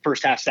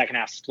first half, second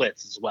half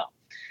splits as well.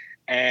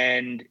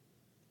 And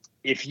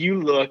if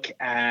you look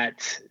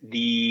at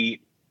the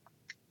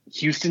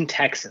Houston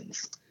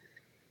Texans'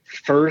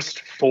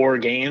 first 4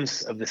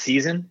 games of the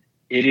season,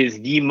 it is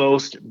the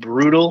most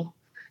brutal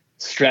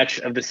stretch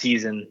of the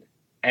season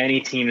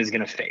any team is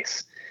going to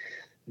face.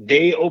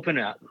 They open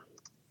up.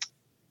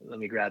 Let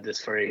me grab this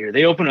for you here.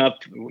 They open up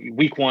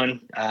week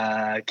 1,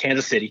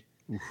 Kansas City,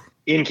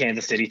 in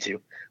Kansas City too.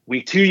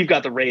 Week 2, you've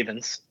got the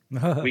Ravens.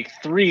 Week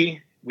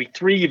 3,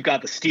 you've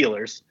got the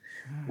Steelers.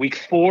 Week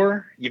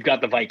 4, you've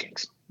got the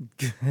Vikings.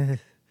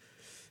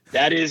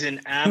 That is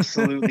an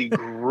absolutely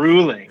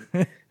grueling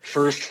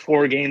first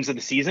 4 games of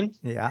the season.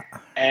 Yeah.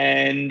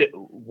 And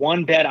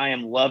one bet I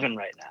am loving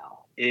right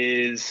now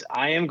is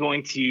I am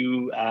going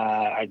to,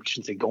 I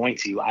shouldn't say going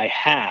to, I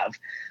have.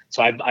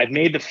 So I've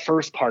made the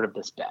first part of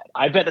this bet.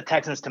 I bet the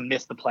Texans to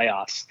miss the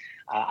playoffs.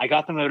 I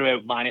got them at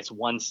about minus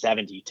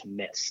 170 to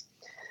miss.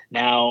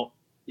 Now,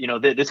 you know,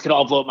 this could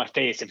all blow up my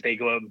face if they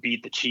go out and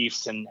beat the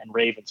Chiefs and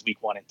Ravens week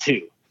 1 and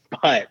 2.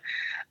 But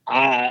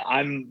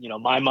I'm, you know,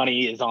 my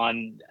money is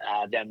on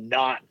them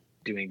not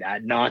doing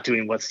that, not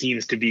doing what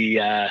seems to be,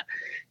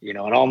 you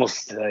know, an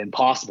almost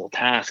impossible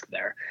task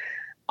there.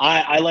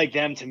 I like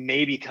them to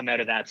maybe come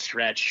out of that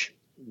stretch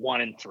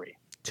 1 and 3.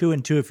 2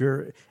 and 2 if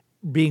you're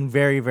being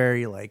very,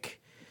 very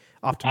like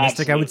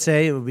optimistic. Absolutely. I would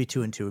say it would be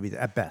 2 and 2 would be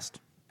at best.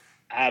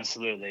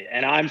 Absolutely.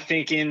 And I'm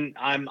thinking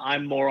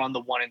I'm more on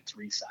the 1 and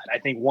 3 side. I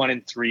think 1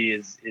 and 3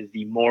 is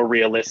the more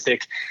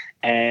realistic.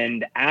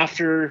 And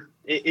after,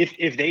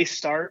 if they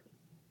start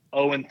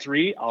 0 and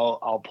 3,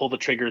 I'll pull the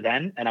trigger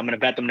then, and I'm going to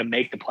bet them to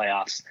make the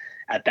playoffs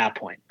at that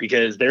point,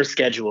 because their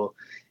schedule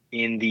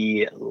in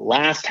the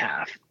last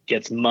half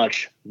gets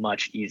much,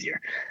 much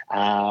easier.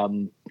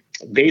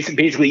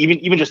 Basically,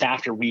 even just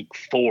after week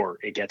 4,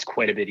 it gets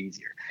quite a bit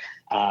easier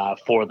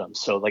for them.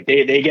 So like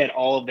they get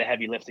all of the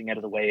heavy lifting out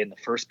of the way in the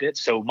first bit.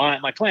 So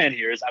my plan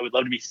here is I would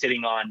love to be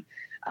sitting on,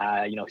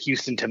 you know,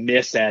 Houston to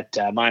miss at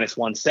minus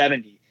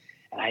 170.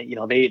 And you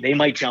know, they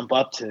might jump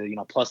up to, you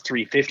know, plus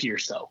 350 or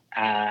so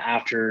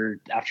after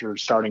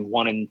starting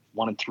 1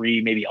 and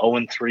 3, maybe 0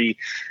 and 3.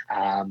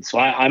 So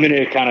I'm going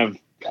to kind of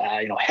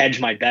you know, hedge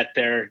my bet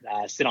there,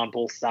 sit on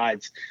both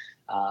sides,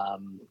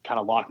 kind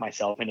of lock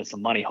myself into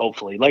some money.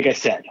 Hopefully, like I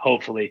said,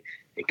 hopefully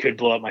it could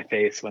blow up my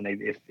face when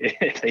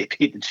if they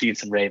beat the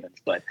Chiefs and Ravens.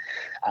 But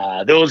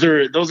those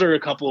are a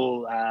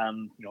couple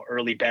you know,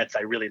 early bets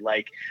I really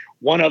like.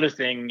 One other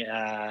thing,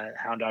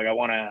 Hound Dog, I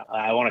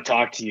want to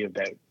talk to you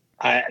about.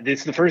 This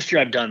is the first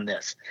year I've done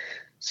this.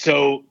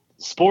 So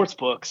sports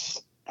books,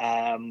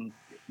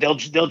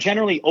 they'll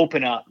generally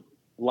open up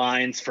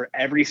lines for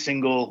every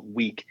single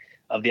week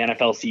of the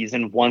NFL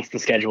season once the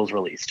schedule is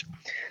released.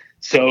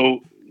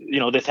 So, you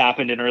know, this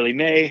happened in early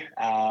May.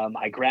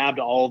 I grabbed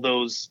all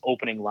those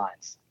opening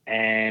lines,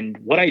 and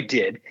what I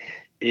did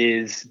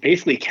is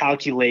basically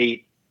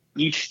calculate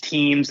each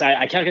team's.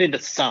 I calculated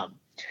the sum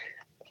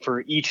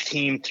for each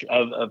team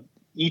of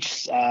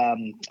each. I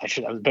was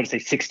about to say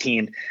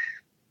 16.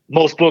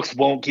 Most books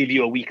won't give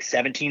you a week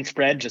 17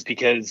 spread just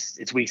because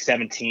it's week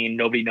 17.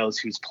 Nobody knows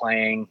who's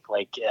playing.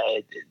 Like,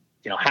 you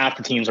know, half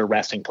the teams are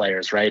resting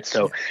players, right?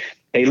 So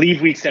they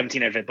leave week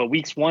 17 of it, but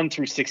weeks 1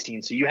 through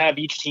 16. So you have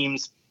each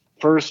team's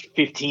first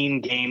 15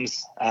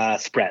 games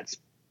spreads.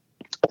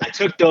 I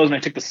took those and I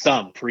took the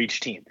sum for each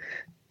team,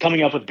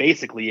 coming up with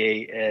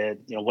basically a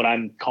you know, what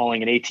I'm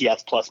calling an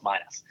ATS plus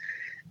minus.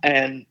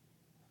 And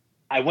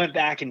I went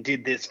back and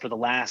did this for the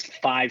last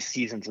 5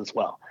 seasons as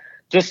well,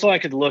 just so I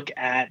could look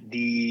at the,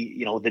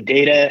 you know, the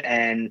data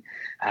and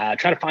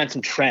try to find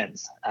some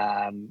trends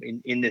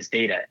in this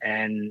data.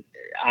 And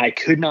I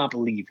could not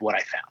believe what I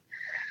found.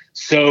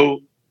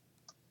 So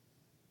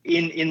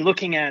in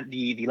looking at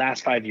the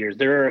last 5 years,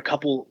 there are a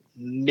couple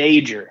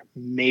major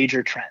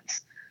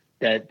trends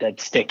that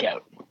stick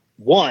out.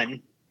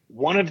 One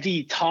of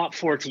the top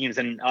 4 teams,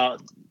 and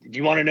do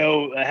you want to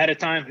know ahead of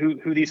time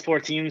who these 4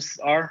 teams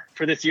are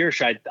for this year?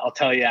 Or I'll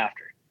tell you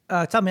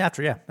after? Tell me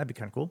after, yeah. That'd be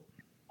kind of cool.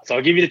 So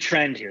I'll give you the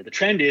trend here. The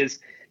trend is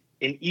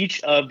in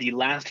each of the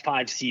last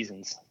 5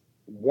 seasons,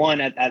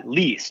 at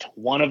least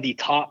one of the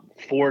top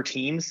 4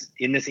 teams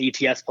in this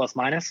ATS plus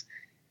minus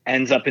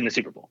ends up in the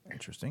Super Bowl.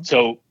 Interesting.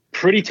 So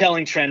pretty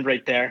telling trend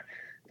right there.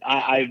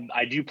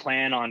 I do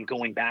plan on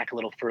going back a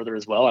little further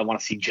as well. I want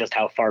to see just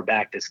how far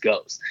back this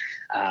goes.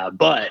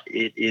 But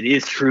it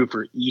is true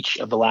for each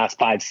of the last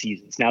 5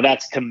 seasons. Now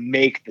that's to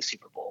make the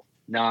Super Bowl,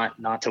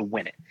 not to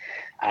win it.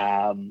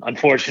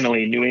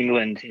 Unfortunately, New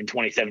England in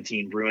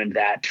 2017 ruined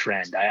that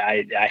trend.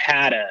 I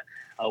had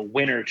a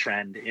winner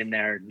trend in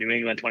there. New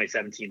England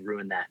 2017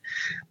 ruined that.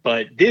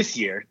 But this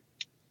year,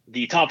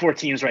 the top 4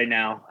 teams right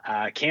now,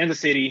 Kansas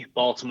City,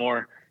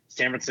 Baltimore,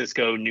 San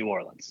Francisco, New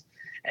Orleans.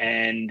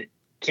 And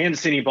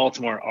Kansas City and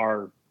Baltimore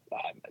are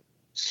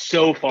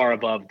so far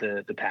above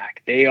the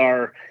pack. They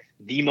are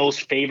the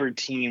most favored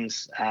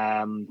teams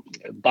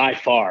by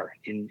far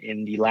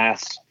in the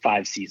last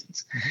 5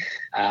 seasons.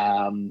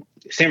 San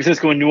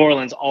Francisco and New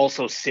Orleans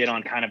also sit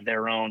on kind of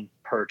their own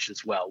perch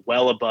as well,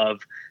 well above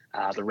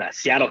the rest.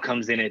 Seattle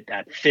comes in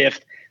at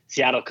fifth.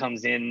 Seattle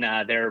comes in,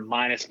 they're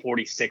minus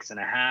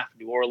 46.5.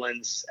 New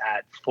Orleans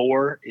at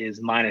 4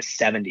 is minus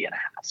 70.5.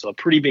 So a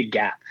pretty big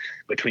gap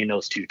between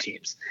those two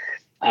teams.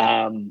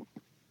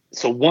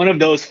 So one of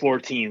those four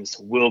teams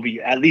will be,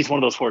 at least one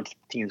of those four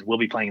teams will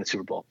be playing in the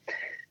Super Bowl.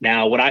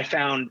 Now, what I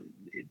found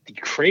the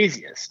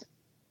craziest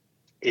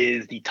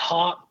is the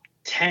top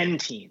 10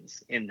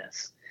 teams in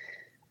this.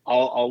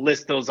 I'll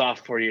list those off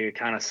for you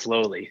kind of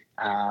slowly.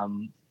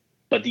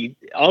 But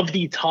of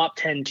the top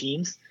 10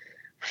 teams,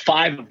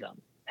 5 of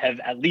them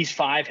at least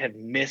 5 have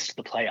missed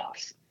the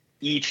playoffs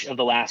each of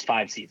the last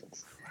 5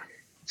 seasons.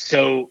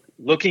 So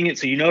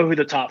you know who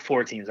the top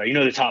 4 teams are. You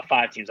know the top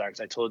 5 teams are,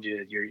 because I told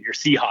you your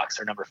Seahawks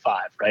are number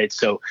 5, right?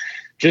 So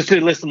just to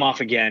list them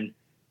off again,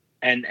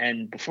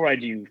 and before I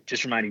do,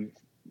 just remind you,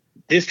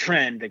 this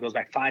trend that goes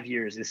back 5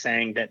 years is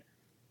saying that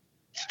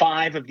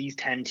 5 of these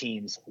 10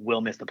 teams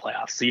will miss the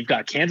playoffs. So you've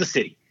got Kansas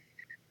City,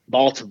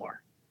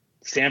 Baltimore,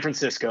 San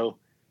Francisco,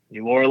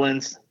 New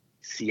Orleans,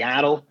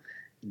 Seattle,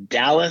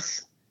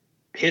 Dallas,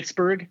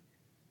 Pittsburgh,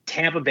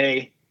 Tampa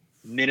Bay,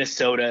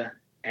 Minnesota,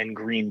 and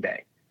Green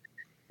Bay.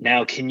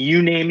 Now, can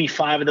you name me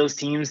 5 of those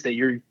teams that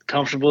you're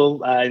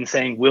comfortable in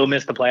saying will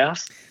miss the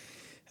playoffs?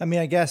 I mean,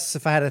 I guess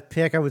if I had to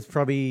pick, I would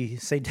probably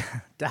say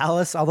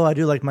Dallas, although I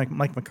do like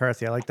Mike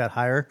McCarthy. I like that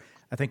hire.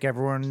 I think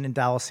everyone in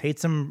Dallas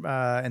hates him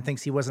and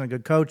thinks he wasn't a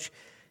good coach.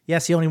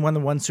 Yes, he only won the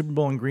one Super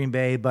Bowl in Green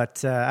Bay,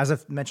 but as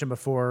I've mentioned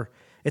before,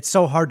 it's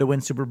so hard to win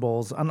Super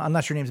Bowls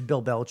unless your name's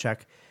Bill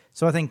Belichick.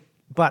 So I think,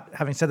 but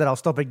having said that, I'll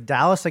still pick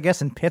Dallas, I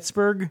guess, and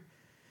Pittsburgh.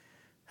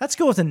 Let's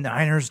go with the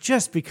Niners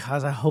just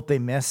because I hope they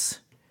miss,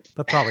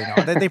 but probably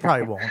not. They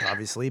probably won't,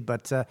 obviously.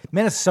 But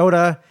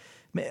Minnesota,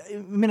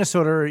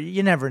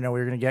 you never know what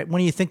you're going to get.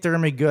 When you think they're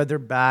going to be good, they're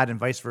bad, and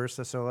vice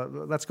versa. So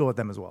let's go with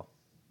them as well.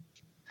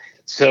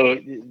 So,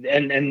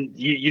 and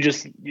you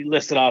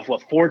listed off,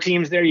 4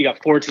 teams there? You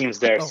got 4 teams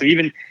there. Oh. So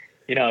even,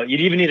 you'd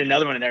even need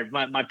another one in there.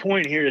 My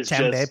point here is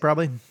Tampa Bay,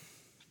 probably.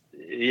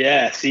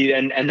 Yeah. See,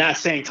 and that's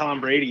saying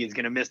Tom Brady is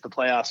going to miss the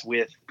playoffs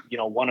with,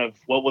 one of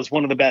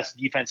the best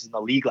defenses in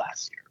the league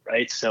last year.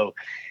 Right. So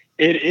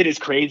it is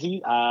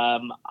crazy.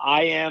 I've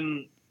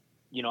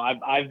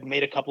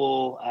made a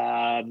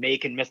couple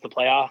make and miss the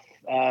playoff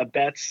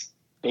bets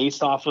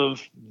based off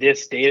of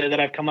this data that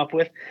I've come up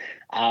with.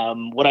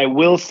 What I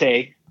will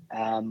say,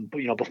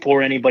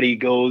 before anybody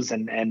goes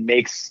and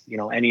makes,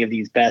 any of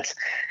these bets,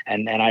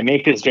 and I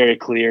make this very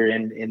clear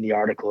in the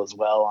article as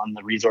well on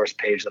the resource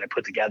page that I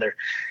put together,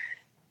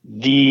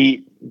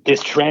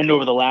 this trend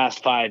over the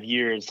last 5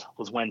 years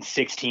was when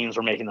 6 teams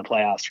were making the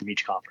playoffs from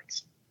each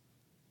conference,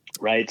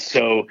 right?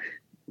 So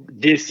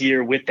this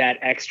year, with that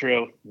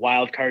extra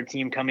wild card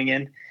team coming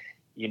in,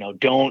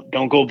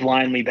 don't go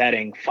blindly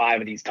betting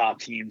 5 of these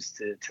top teams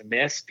to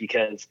miss,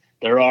 because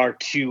there are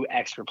 2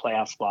 extra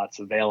playoff spots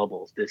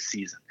available this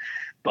season.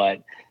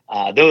 But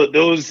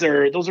those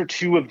are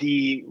 2 of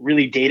the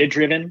really data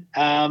driven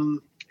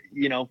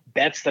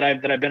bets that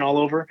I've been all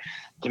over.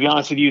 To be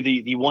honest with you,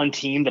 the one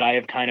team that I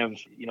have kind of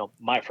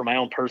for my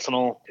own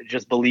personal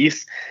just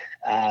beliefs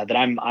that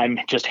I'm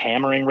just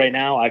hammering right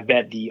now, I've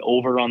bet the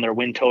over on their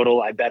win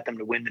total. I bet them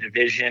to win the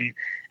division.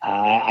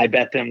 I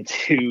bet them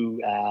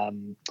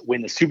to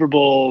win the Super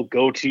Bowl,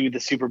 go to the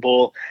Super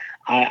Bowl.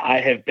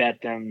 I have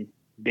bet them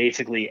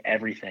basically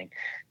everything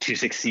to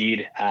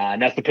succeed,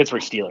 and that's the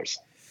Pittsburgh Steelers.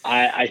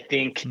 I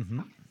think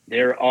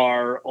there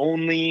are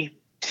only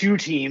 2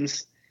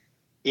 teams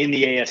in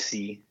the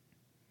AFC.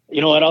 You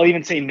know what? I'll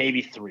even say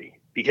maybe 3,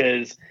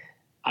 because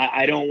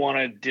I don't want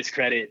to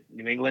discredit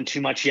New England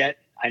too much yet.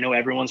 I know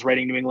everyone's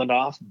writing New England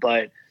off,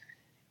 but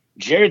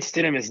Jarrett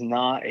Stidham is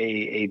not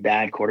a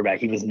bad quarterback.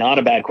 He was not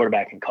a bad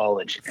quarterback in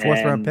college.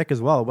 4th round pick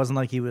as well. It wasn't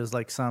like he was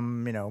like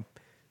some,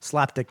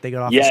 slapdick they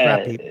got off the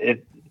scrap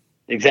heap.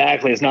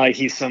 Exactly. It's not like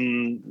he's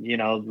some,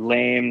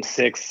 lame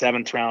 6th,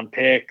 7th round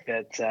pick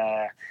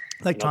that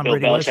like Tom Bill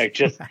Brady Belichick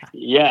just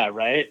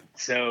right.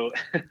 So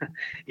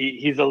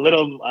he's a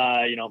little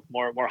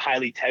more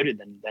highly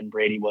touted than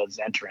Brady was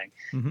entering.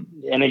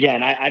 And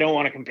again, I don't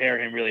want to compare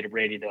him really to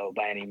Brady though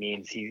by any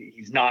means.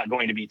 He's not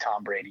going to be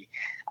Tom Brady.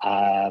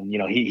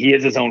 He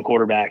is his own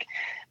quarterback,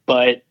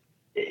 but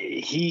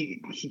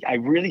I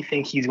really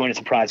think he's going to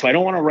surprise. So I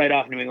don't want to write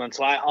off New England.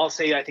 So I'll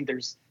say I think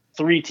there's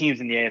 3 teams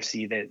in the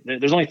AFC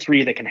there's only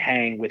 3 that can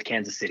hang with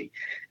Kansas City,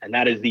 and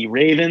that is the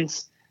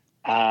Ravens,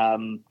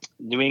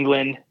 New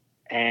England,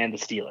 and the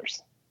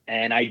Steelers.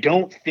 And I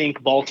don't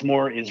think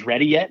Baltimore is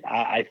ready yet.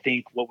 I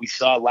think what we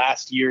saw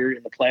last year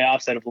in the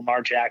playoffs out of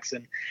Lamar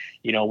Jackson,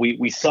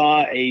 we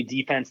saw a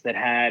defense that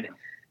had,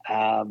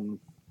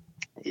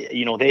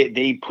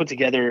 they put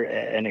together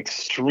an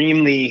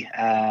extremely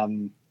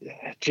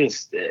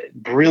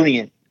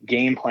brilliant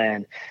game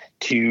plan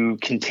to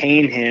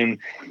contain him,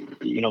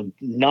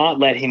 not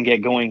let him get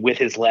going with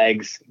his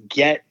legs,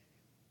 get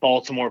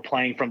Baltimore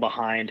playing from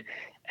behind.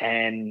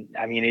 And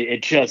I mean,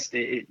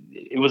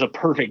 it was a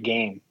perfect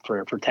game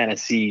for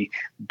Tennessee,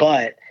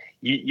 but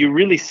you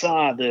really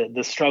saw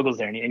the struggles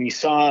there, and you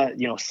saw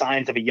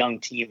signs of a young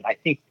team. I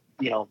think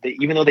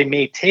even though they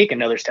may take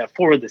another step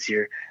forward this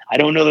year, I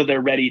don't know that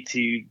they're ready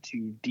to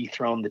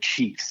dethrone the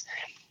Chiefs.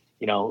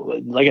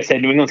 Like I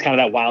said, New England's kind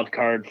of that wild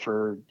card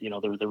for,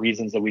 the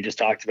reasons that we just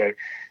talked about.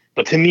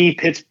 But to me,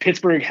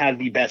 Pittsburgh has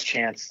the best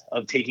chance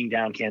of taking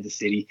down Kansas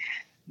City.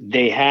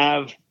 They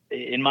have,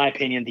 in my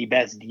opinion, the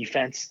best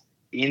defense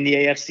in the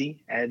AFC.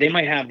 They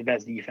might have the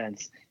best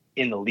defense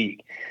in the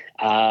league.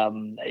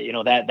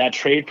 That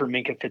trade for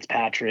Minkah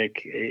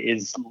Fitzpatrick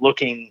is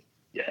looking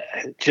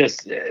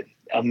just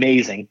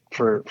amazing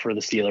for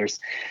the Steelers.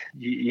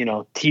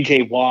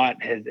 TJ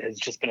Watt has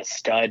just been a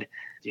stud.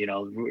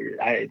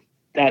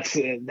 That's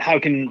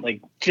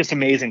just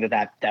amazing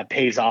that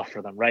pays off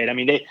for them, right? I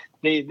mean,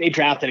 they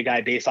drafted a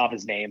guy based off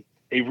his name.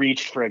 They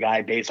reached for a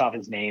guy based off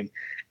his name,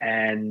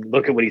 and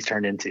look at what he's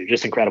turned into.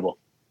 Just incredible.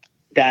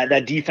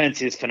 That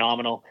defense is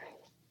phenomenal.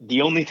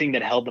 The only thing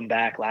that held them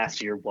back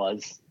last year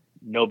was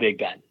no Big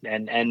Ben,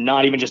 and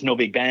not even just no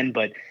Big Ben,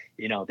 but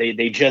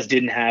they just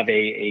didn't have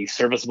a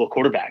serviceable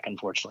quarterback.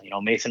 Unfortunately,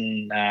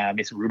 Mason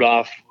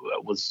Rudolph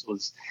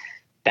was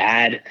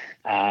bad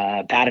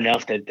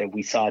enough that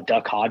we saw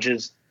Duck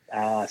Hodges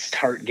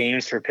start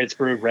games for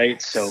Pittsburgh,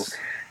 right? So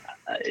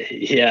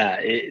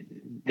they're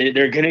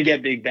going to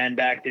get Big Ben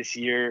back this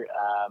year.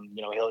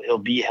 He'll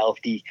be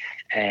healthy,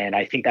 and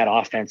I think that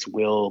offense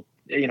will.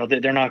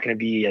 They're not going to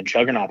be a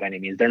juggernaut by any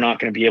means. They're not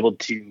going to be able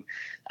to,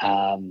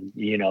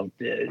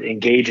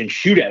 engage in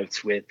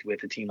shootouts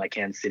with a team like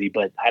Kansas City,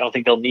 but I don't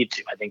think they'll need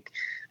to. I think,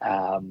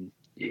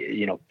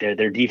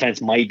 their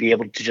defense might be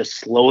able to just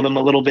slow them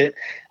a little bit.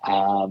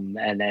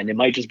 And then it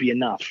might just be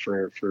enough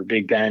for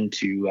Big Ben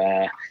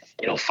to,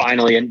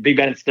 finally, and Big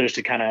Ben and Steelers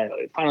to kind of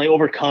finally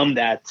overcome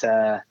that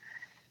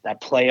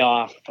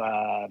playoff,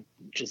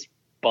 just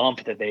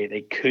bump that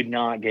they could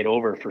not get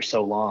over for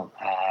so long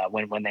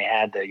when they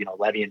had the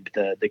Levy and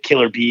the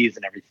killer bees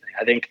and everything.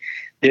 I think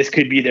this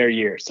could be their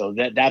year. So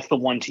that's the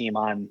one team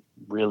I'm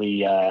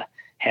really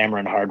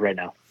hammering hard right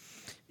now.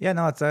 Yeah,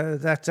 no,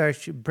 that's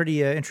actually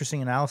pretty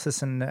interesting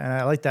analysis, and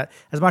I like that.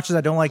 As much as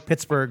I don't like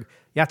Pittsburgh,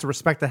 you have to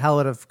respect the hell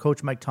out of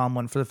Coach Mike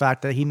Tomlin for the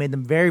fact that he made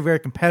them very, very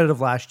competitive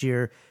last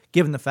year,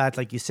 given the fact,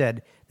 like you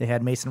said, they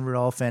had Mason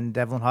Rudolph and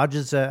Devlin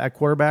Hodges at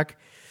quarterback.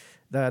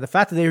 The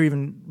fact that they were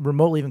even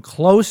remotely even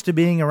close to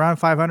being around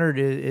 500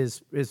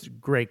 is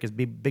great because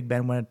Big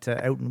Ben went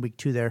out in week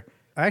 2 there.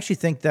 I actually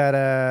think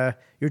that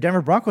your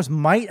Denver Broncos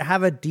might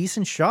have a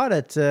decent shot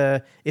at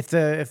if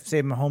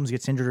say Mahomes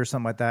gets injured or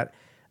something like that.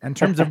 In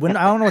terms of win,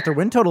 I don't know what their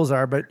win totals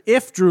are, but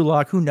if Drew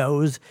Lock, who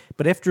knows?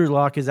 But if Drew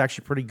Lock is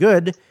actually pretty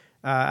good,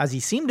 as he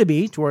seemed to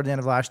be toward the end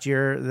of last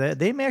year,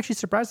 they may actually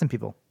surprise some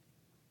people.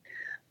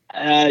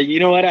 You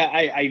know what?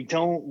 I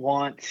don't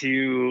want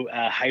to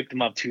hype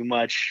them up too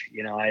much.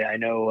 I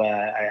know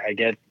I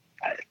get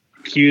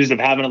accused of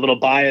having a little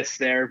bias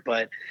there,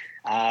 but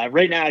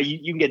right now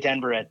you can get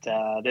Denver at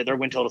their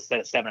win total set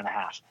at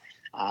 7.5.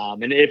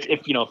 And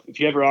if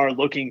you ever are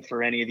looking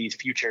for any of these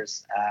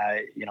futures,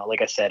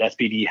 like I said,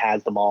 SBD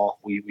has them all.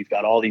 We've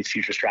got all these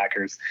futures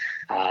trackers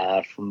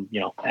from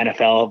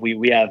NFL.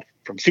 We have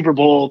from Super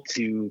Bowl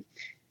to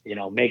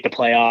make the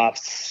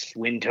playoffs,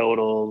 win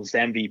totals,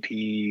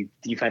 MVP,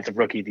 defensive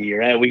rookie of the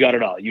year. We got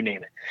it all. You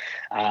name it.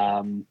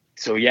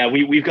 So yeah,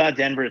 we've got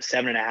Denver at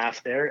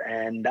 7.5 there,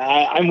 and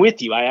I'm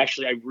with you. I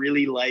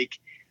really like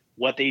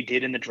what they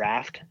did in the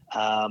draft.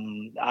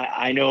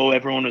 I know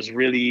everyone was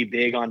really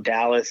big on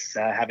Dallas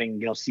having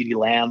CeeDee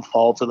Lamb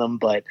fall to them,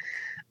 but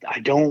I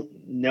don't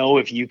know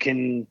if you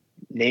can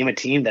name a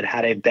team that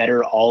had a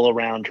better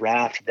all-around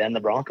draft than the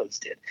Broncos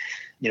did.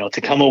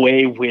 To come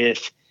away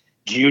with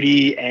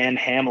Judy and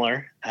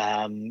Hamler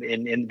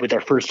with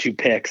their first 2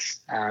 picks.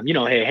 Hey,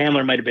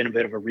 Hamler might have been a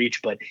bit of a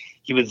reach, but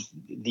he was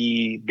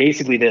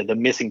basically the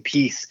missing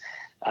piece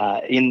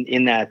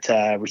in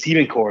that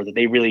receiving core that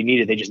they really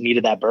needed. They just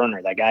needed that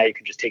burner, that guy who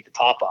can just take the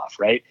top off,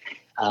 right?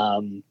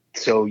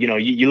 So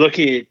you look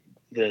at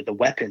the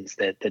weapons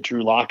that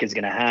Drew Lock is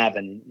going to have,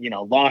 and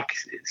Lock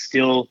is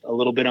still a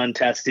little bit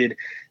untested.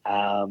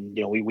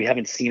 We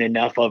haven't seen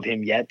enough of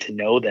him yet to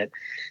know that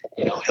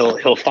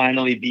he'll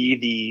finally be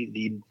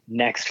the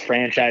next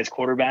franchise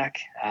quarterback.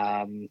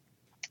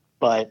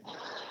 But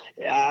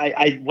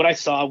what I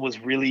saw was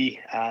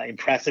really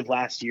impressive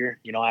last year.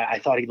 I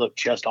thought he looked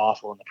just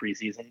awful in the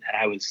preseason, and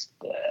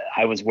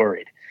I was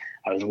worried.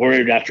 I was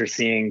worried after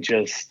seeing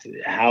just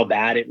how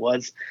bad it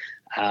was.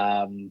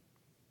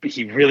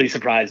 He really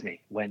surprised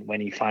me when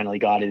he finally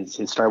got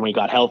his start. When he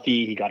got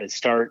healthy, he got his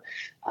start.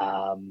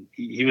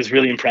 He was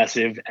really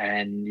impressive.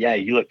 And yeah,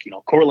 you look,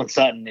 Cortland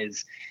Sutton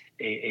is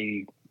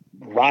a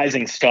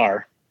rising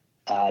star,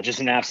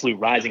 just an absolute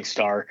rising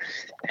star.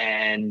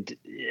 And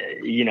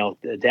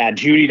that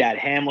Judy, that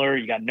Hamler,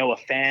 you got Noah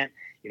Fant.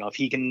 If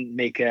he can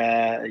make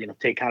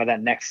take kind of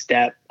that next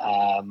step,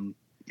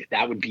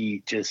 that would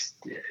be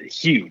just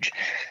huge.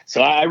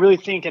 So I really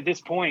think at this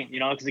point,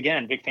 because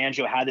again, Vic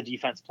Fangio had the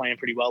defense playing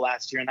pretty well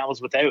last year, and that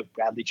was without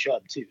Bradley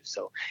Chubb too.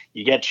 So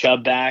you get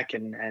Chubb back,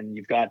 and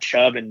you've got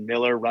Chubb and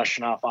Miller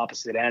rushing off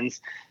opposite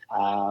ends.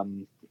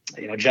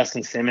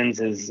 Justin Simmons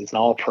is an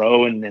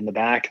all-pro in the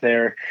back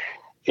there.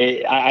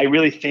 I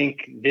really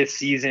think this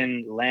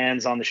season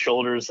lands on the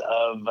shoulders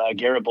of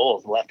Garrett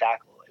Bowles, the left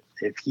tackle.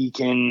 If he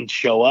can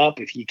show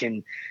up, if he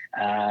can,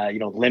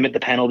 limit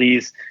the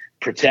penalties,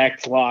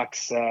 protect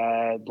Locke's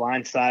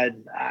blind side,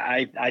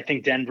 I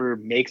think Denver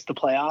makes the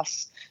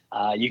playoffs.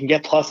 You can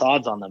get plus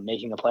odds on them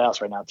making the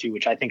playoffs right now too,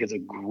 which I think is a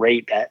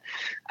great bet.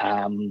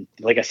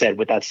 Like I said,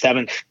 with that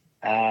 7th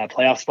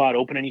playoff spot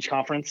open in each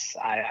conference,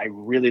 I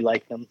really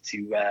like them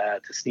to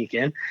sneak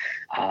in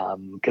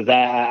because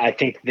I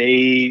think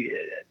they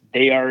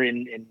are,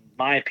 in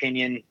my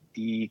opinion,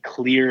 the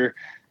clear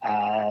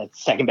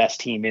second best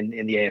team in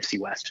the AFC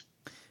West.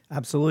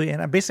 Absolutely.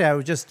 And basically, I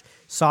was just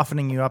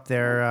softening you up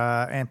there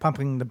and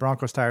pumping the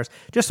Broncos tires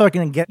just so I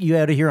can get you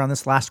out of here on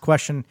this last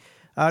question.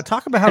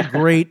 Talk about how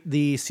great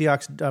the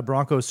Seahawks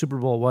Broncos Super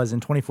Bowl was in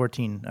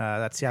 2014.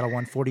 That Seattle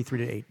won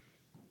 43-8.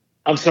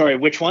 I'm sorry,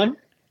 which one?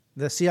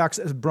 The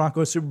Seahawks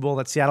Broncos Super Bowl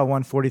that Seattle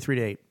won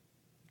 43-8.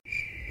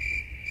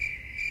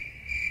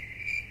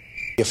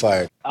 Get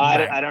fired.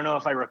 I don't know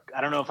if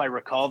I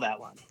recall that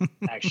one.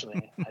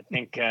 Actually, I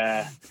think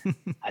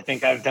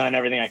I've done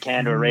everything I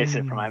can to erase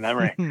it from my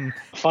memory.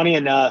 Funny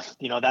enough,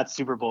 that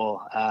Super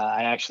Bowl,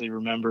 I actually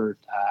remember.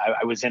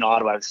 I was in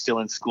Ottawa. I was still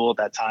in school at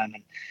that time,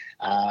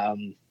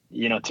 and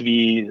to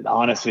be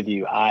honest with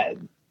you,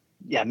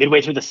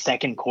 midway through the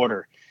second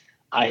quarter,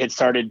 I had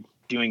started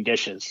doing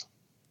dishes,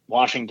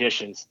 washing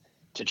dishes,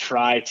 to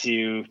try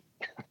to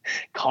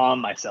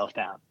calm myself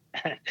down.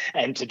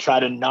 And to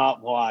try to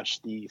not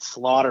watch the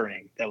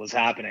slaughtering that was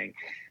happening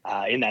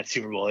in that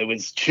Super Bowl. It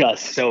was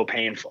just so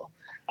painful.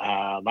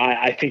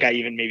 I think I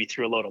even maybe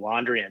threw a load of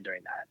laundry in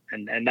during that.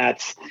 And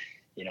that's,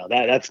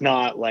 that's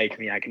not like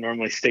me. I can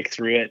normally stick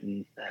through it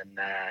and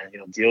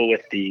deal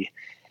with the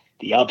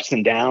ups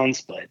and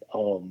downs. But,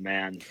 oh,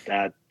 man,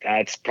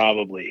 that's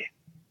probably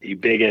the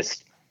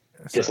biggest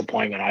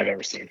disappointment I've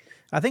ever seen.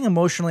 I think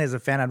emotionally as a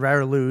fan, I'd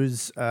rather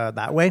lose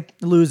that way.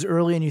 Lose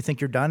early and you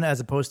think you're done, as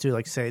opposed to,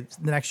 like, say,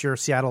 the next year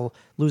Seattle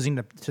losing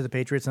to the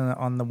Patriots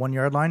on the 1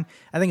 yard line.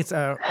 I think it's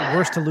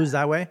worse to lose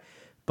that way.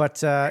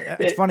 But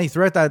it's funny,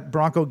 throughout that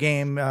Bronco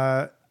game,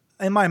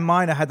 in my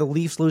mind, I had the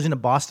Leafs losing to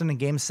Boston in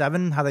Game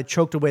 7, how they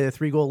choked away the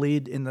 3-goal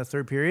lead in the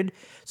third period.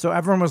 So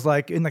everyone was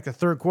like, in like the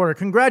third quarter,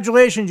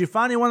 congratulations, you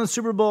finally won the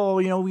Super Bowl.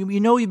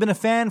 You've been a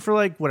fan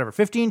for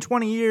 15,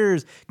 20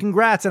 years.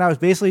 Congrats. And I was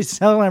basically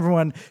telling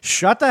everyone,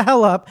 shut the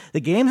hell up.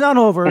 The game's not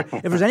over.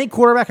 If there's any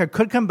quarterback that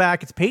could come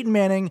back, it's Peyton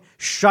Manning.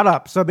 Shut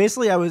up. So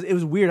basically, it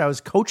was weird. I was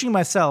coaching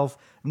myself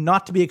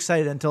not to be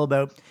excited until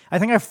I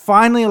think I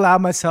finally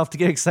allowed myself to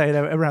get excited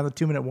around the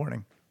 2-minute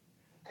warning.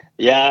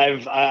 Yeah,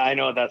 I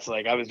know what that's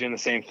like. I was doing the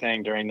same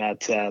thing during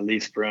that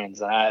Leafs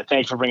Bruins.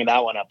 Thanks for bringing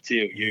that one up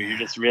too. You're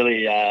just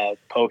really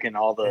poking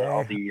all the.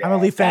 I'm a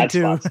Leaf fan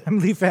too. Spots. I'm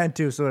a Leaf fan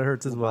too, so it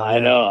hurts as well.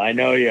 I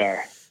know you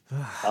are.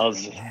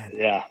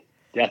 Yeah.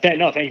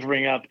 Thank you for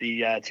bringing up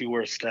the two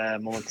worst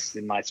moments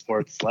in my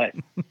sports life.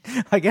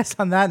 I guess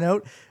on that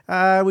note,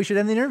 we should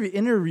end the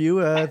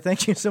interview.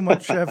 Thank you so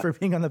much for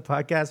being on the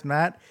podcast,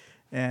 Matt,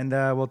 and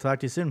we'll talk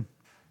to you soon.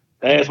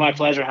 Hey, it's my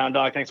pleasure, Hound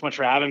Dog. Thanks so much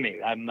for having me.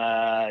 I'm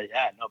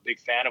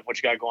big fan of what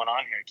you got going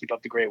on here. Keep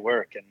up the great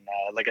work. And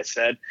like I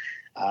said,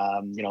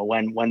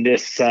 when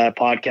this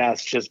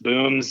podcast just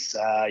booms,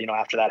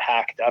 after that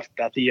hack Duff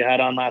that you had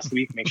on last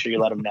week, make sure you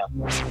let them know.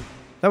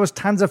 That was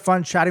tons of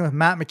fun chatting with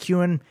Matt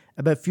McEwen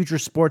about future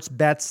sports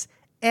bets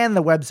and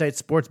the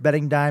website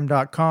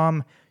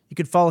sportsbettingdime.com. You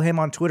can follow him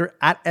on Twitter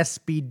at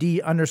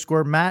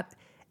SBD_Matt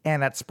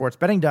and at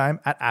sportsbettingdime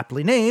at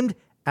aptly named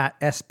at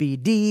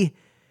SBD.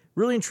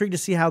 Really intrigued to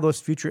see how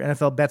those future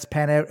NFL bets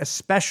pan out,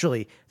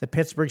 especially the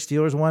Pittsburgh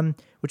Steelers one,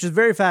 which is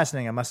very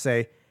fascinating, I must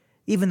say,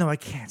 even though I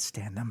can't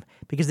stand them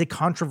because they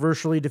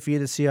controversially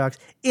defeated the Seahawks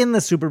in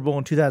the Super Bowl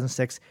in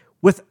 2006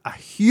 with a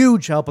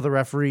huge help of the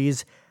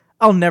referees.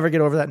 I'll never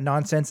get over that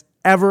nonsense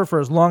ever for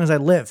as long as I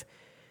live.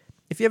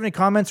 If you have any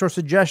comments or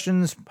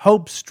suggestions,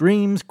 hopes,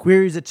 dreams,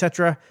 queries,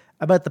 etc.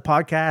 about the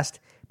podcast,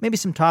 maybe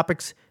some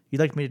topics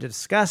you'd like me to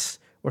discuss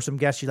or some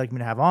guests you'd like me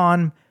to have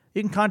on,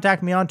 you can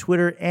contact me on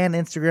Twitter and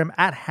Instagram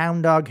at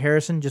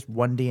HoundDogHarrison, just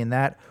one D in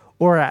that,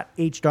 or at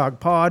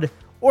HDogPod,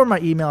 or my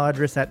email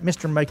address at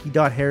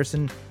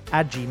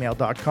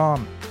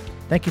mrmikey.harrison@gmail.com.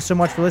 Thank you so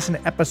much for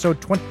listening to episode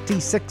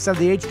 26 of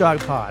the H-Dog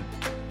Pod.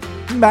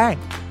 Bang!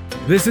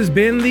 This has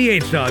been the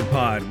H-Dog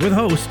Pod with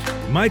host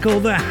Michael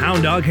the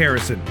Hound Dog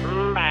Harrison.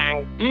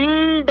 Bang.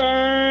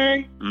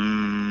 Bang.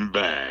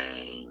 Bang.